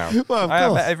Scotland now. Well, of I have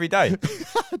course. that every day.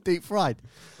 Deep fried.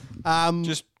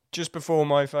 Just before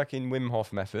my fucking Wim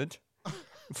Hof method,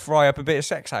 fry up a bit of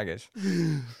sex haggis.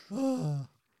 All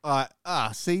right.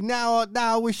 See, now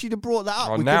I wish you'd have brought that up.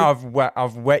 Oh, now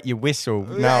I've wet your whistle.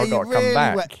 Now I've got to come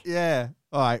back. Yeah.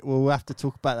 All right. Well, we'll have to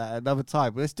talk about that another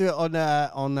time. Let's do it on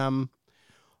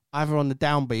either on the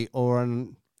downbeat or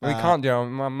on. We can't do it.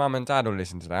 My mum and dad will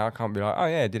listen to that. I can't be like, oh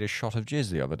yeah, I did a shot of jizz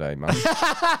the other day, mum.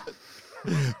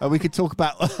 And we could talk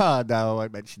about. Oh, no, I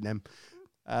won't mention them.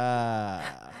 All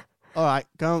right,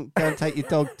 go and take your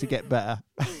dog to get better.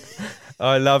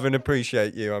 I love and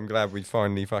appreciate you. I'm glad we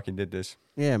finally fucking did this.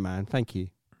 Yeah, man. Thank you.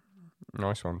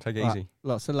 Nice one. Take it Right, easy.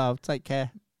 Lots of love. Take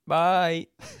care. Bye.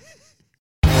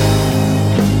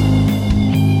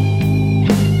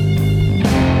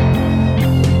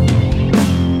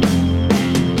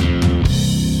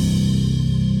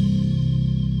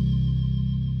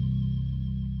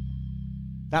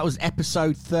 That was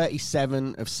episode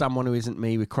 37 of Someone Who Isn't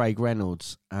Me with Craig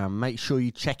Reynolds. Make sure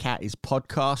you check out his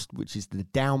podcast, which is The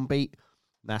Downbeat.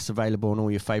 That's available on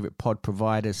all your favourite pod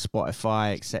providers,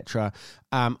 Spotify, etc.,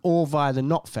 or via the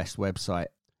Knotfest website.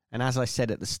 And as I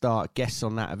said at the start, guests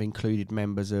on that have included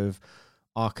members of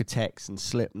Architects and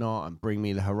Slipknot and Bring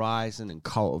Me the Horizon and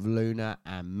Cult of Luna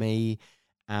and me.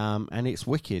 And it's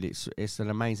wicked. It's an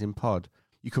amazing pod.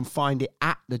 You can find it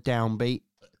at The Downbeat.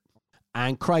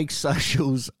 And Craig's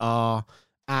socials are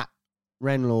at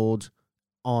Renlord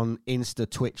on Insta,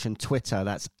 Twitch, and Twitter.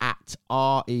 That's at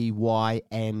REYNLORD.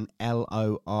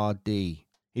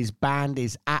 His band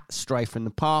is at Stray From The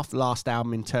Path. Last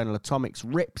album, Internal Atomics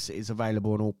Rips, is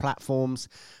available on all platforms.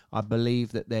 I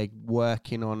believe that they're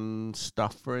working on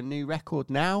stuff for a new record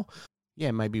now.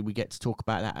 Yeah, maybe we get to talk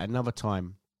about that another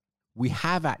time. We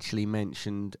have actually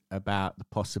mentioned about the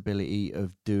possibility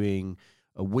of doing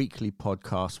a weekly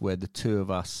podcast where the two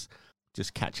of us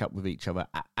just catch up with each other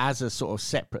as a sort of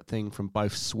separate thing from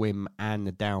both Swim and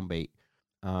the Downbeat,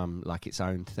 like its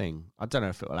own thing. I don't know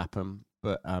if it will happen,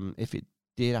 but if it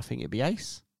did, I think it'd be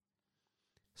ace.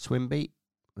 Swim Beat,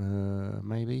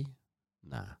 maybe?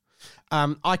 Nah.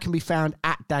 I can be found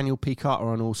at Daniel P. Carter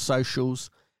on all socials.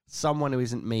 Someone who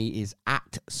isn't me is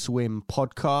at Swim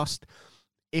Podcast.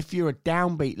 If you're a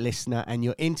Downbeat listener and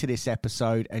you're into this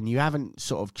episode and you haven't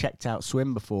sort of checked out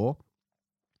Swim before,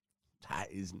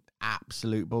 that is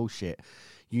absolute bullshit.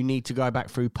 You need to go back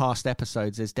through past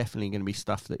episodes. There's definitely going to be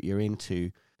stuff that you're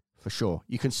into for sure.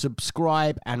 You can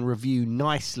subscribe and review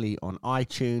nicely on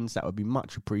iTunes. That would be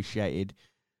much appreciated.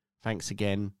 Thanks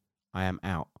again. I am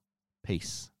out.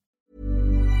 Peace.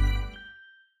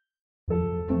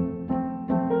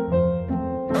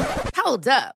 Hold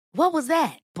up. What was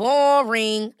that?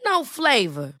 Boring. No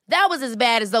flavor. That was as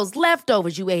bad as those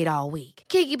leftovers you ate all week.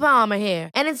 Keke Palmer here,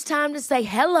 and it's time to say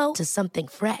hello to something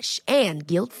fresh and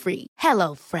guilt-free.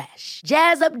 Hello Fresh.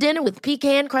 Jazz up dinner with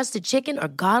pecan-crusted chicken or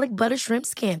garlic butter shrimp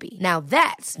scampi. Now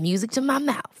that's music to my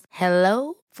mouth.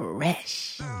 Hello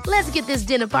Fresh. Let's get this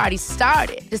dinner party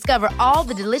started. Discover all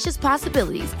the delicious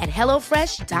possibilities at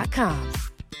HelloFresh.com.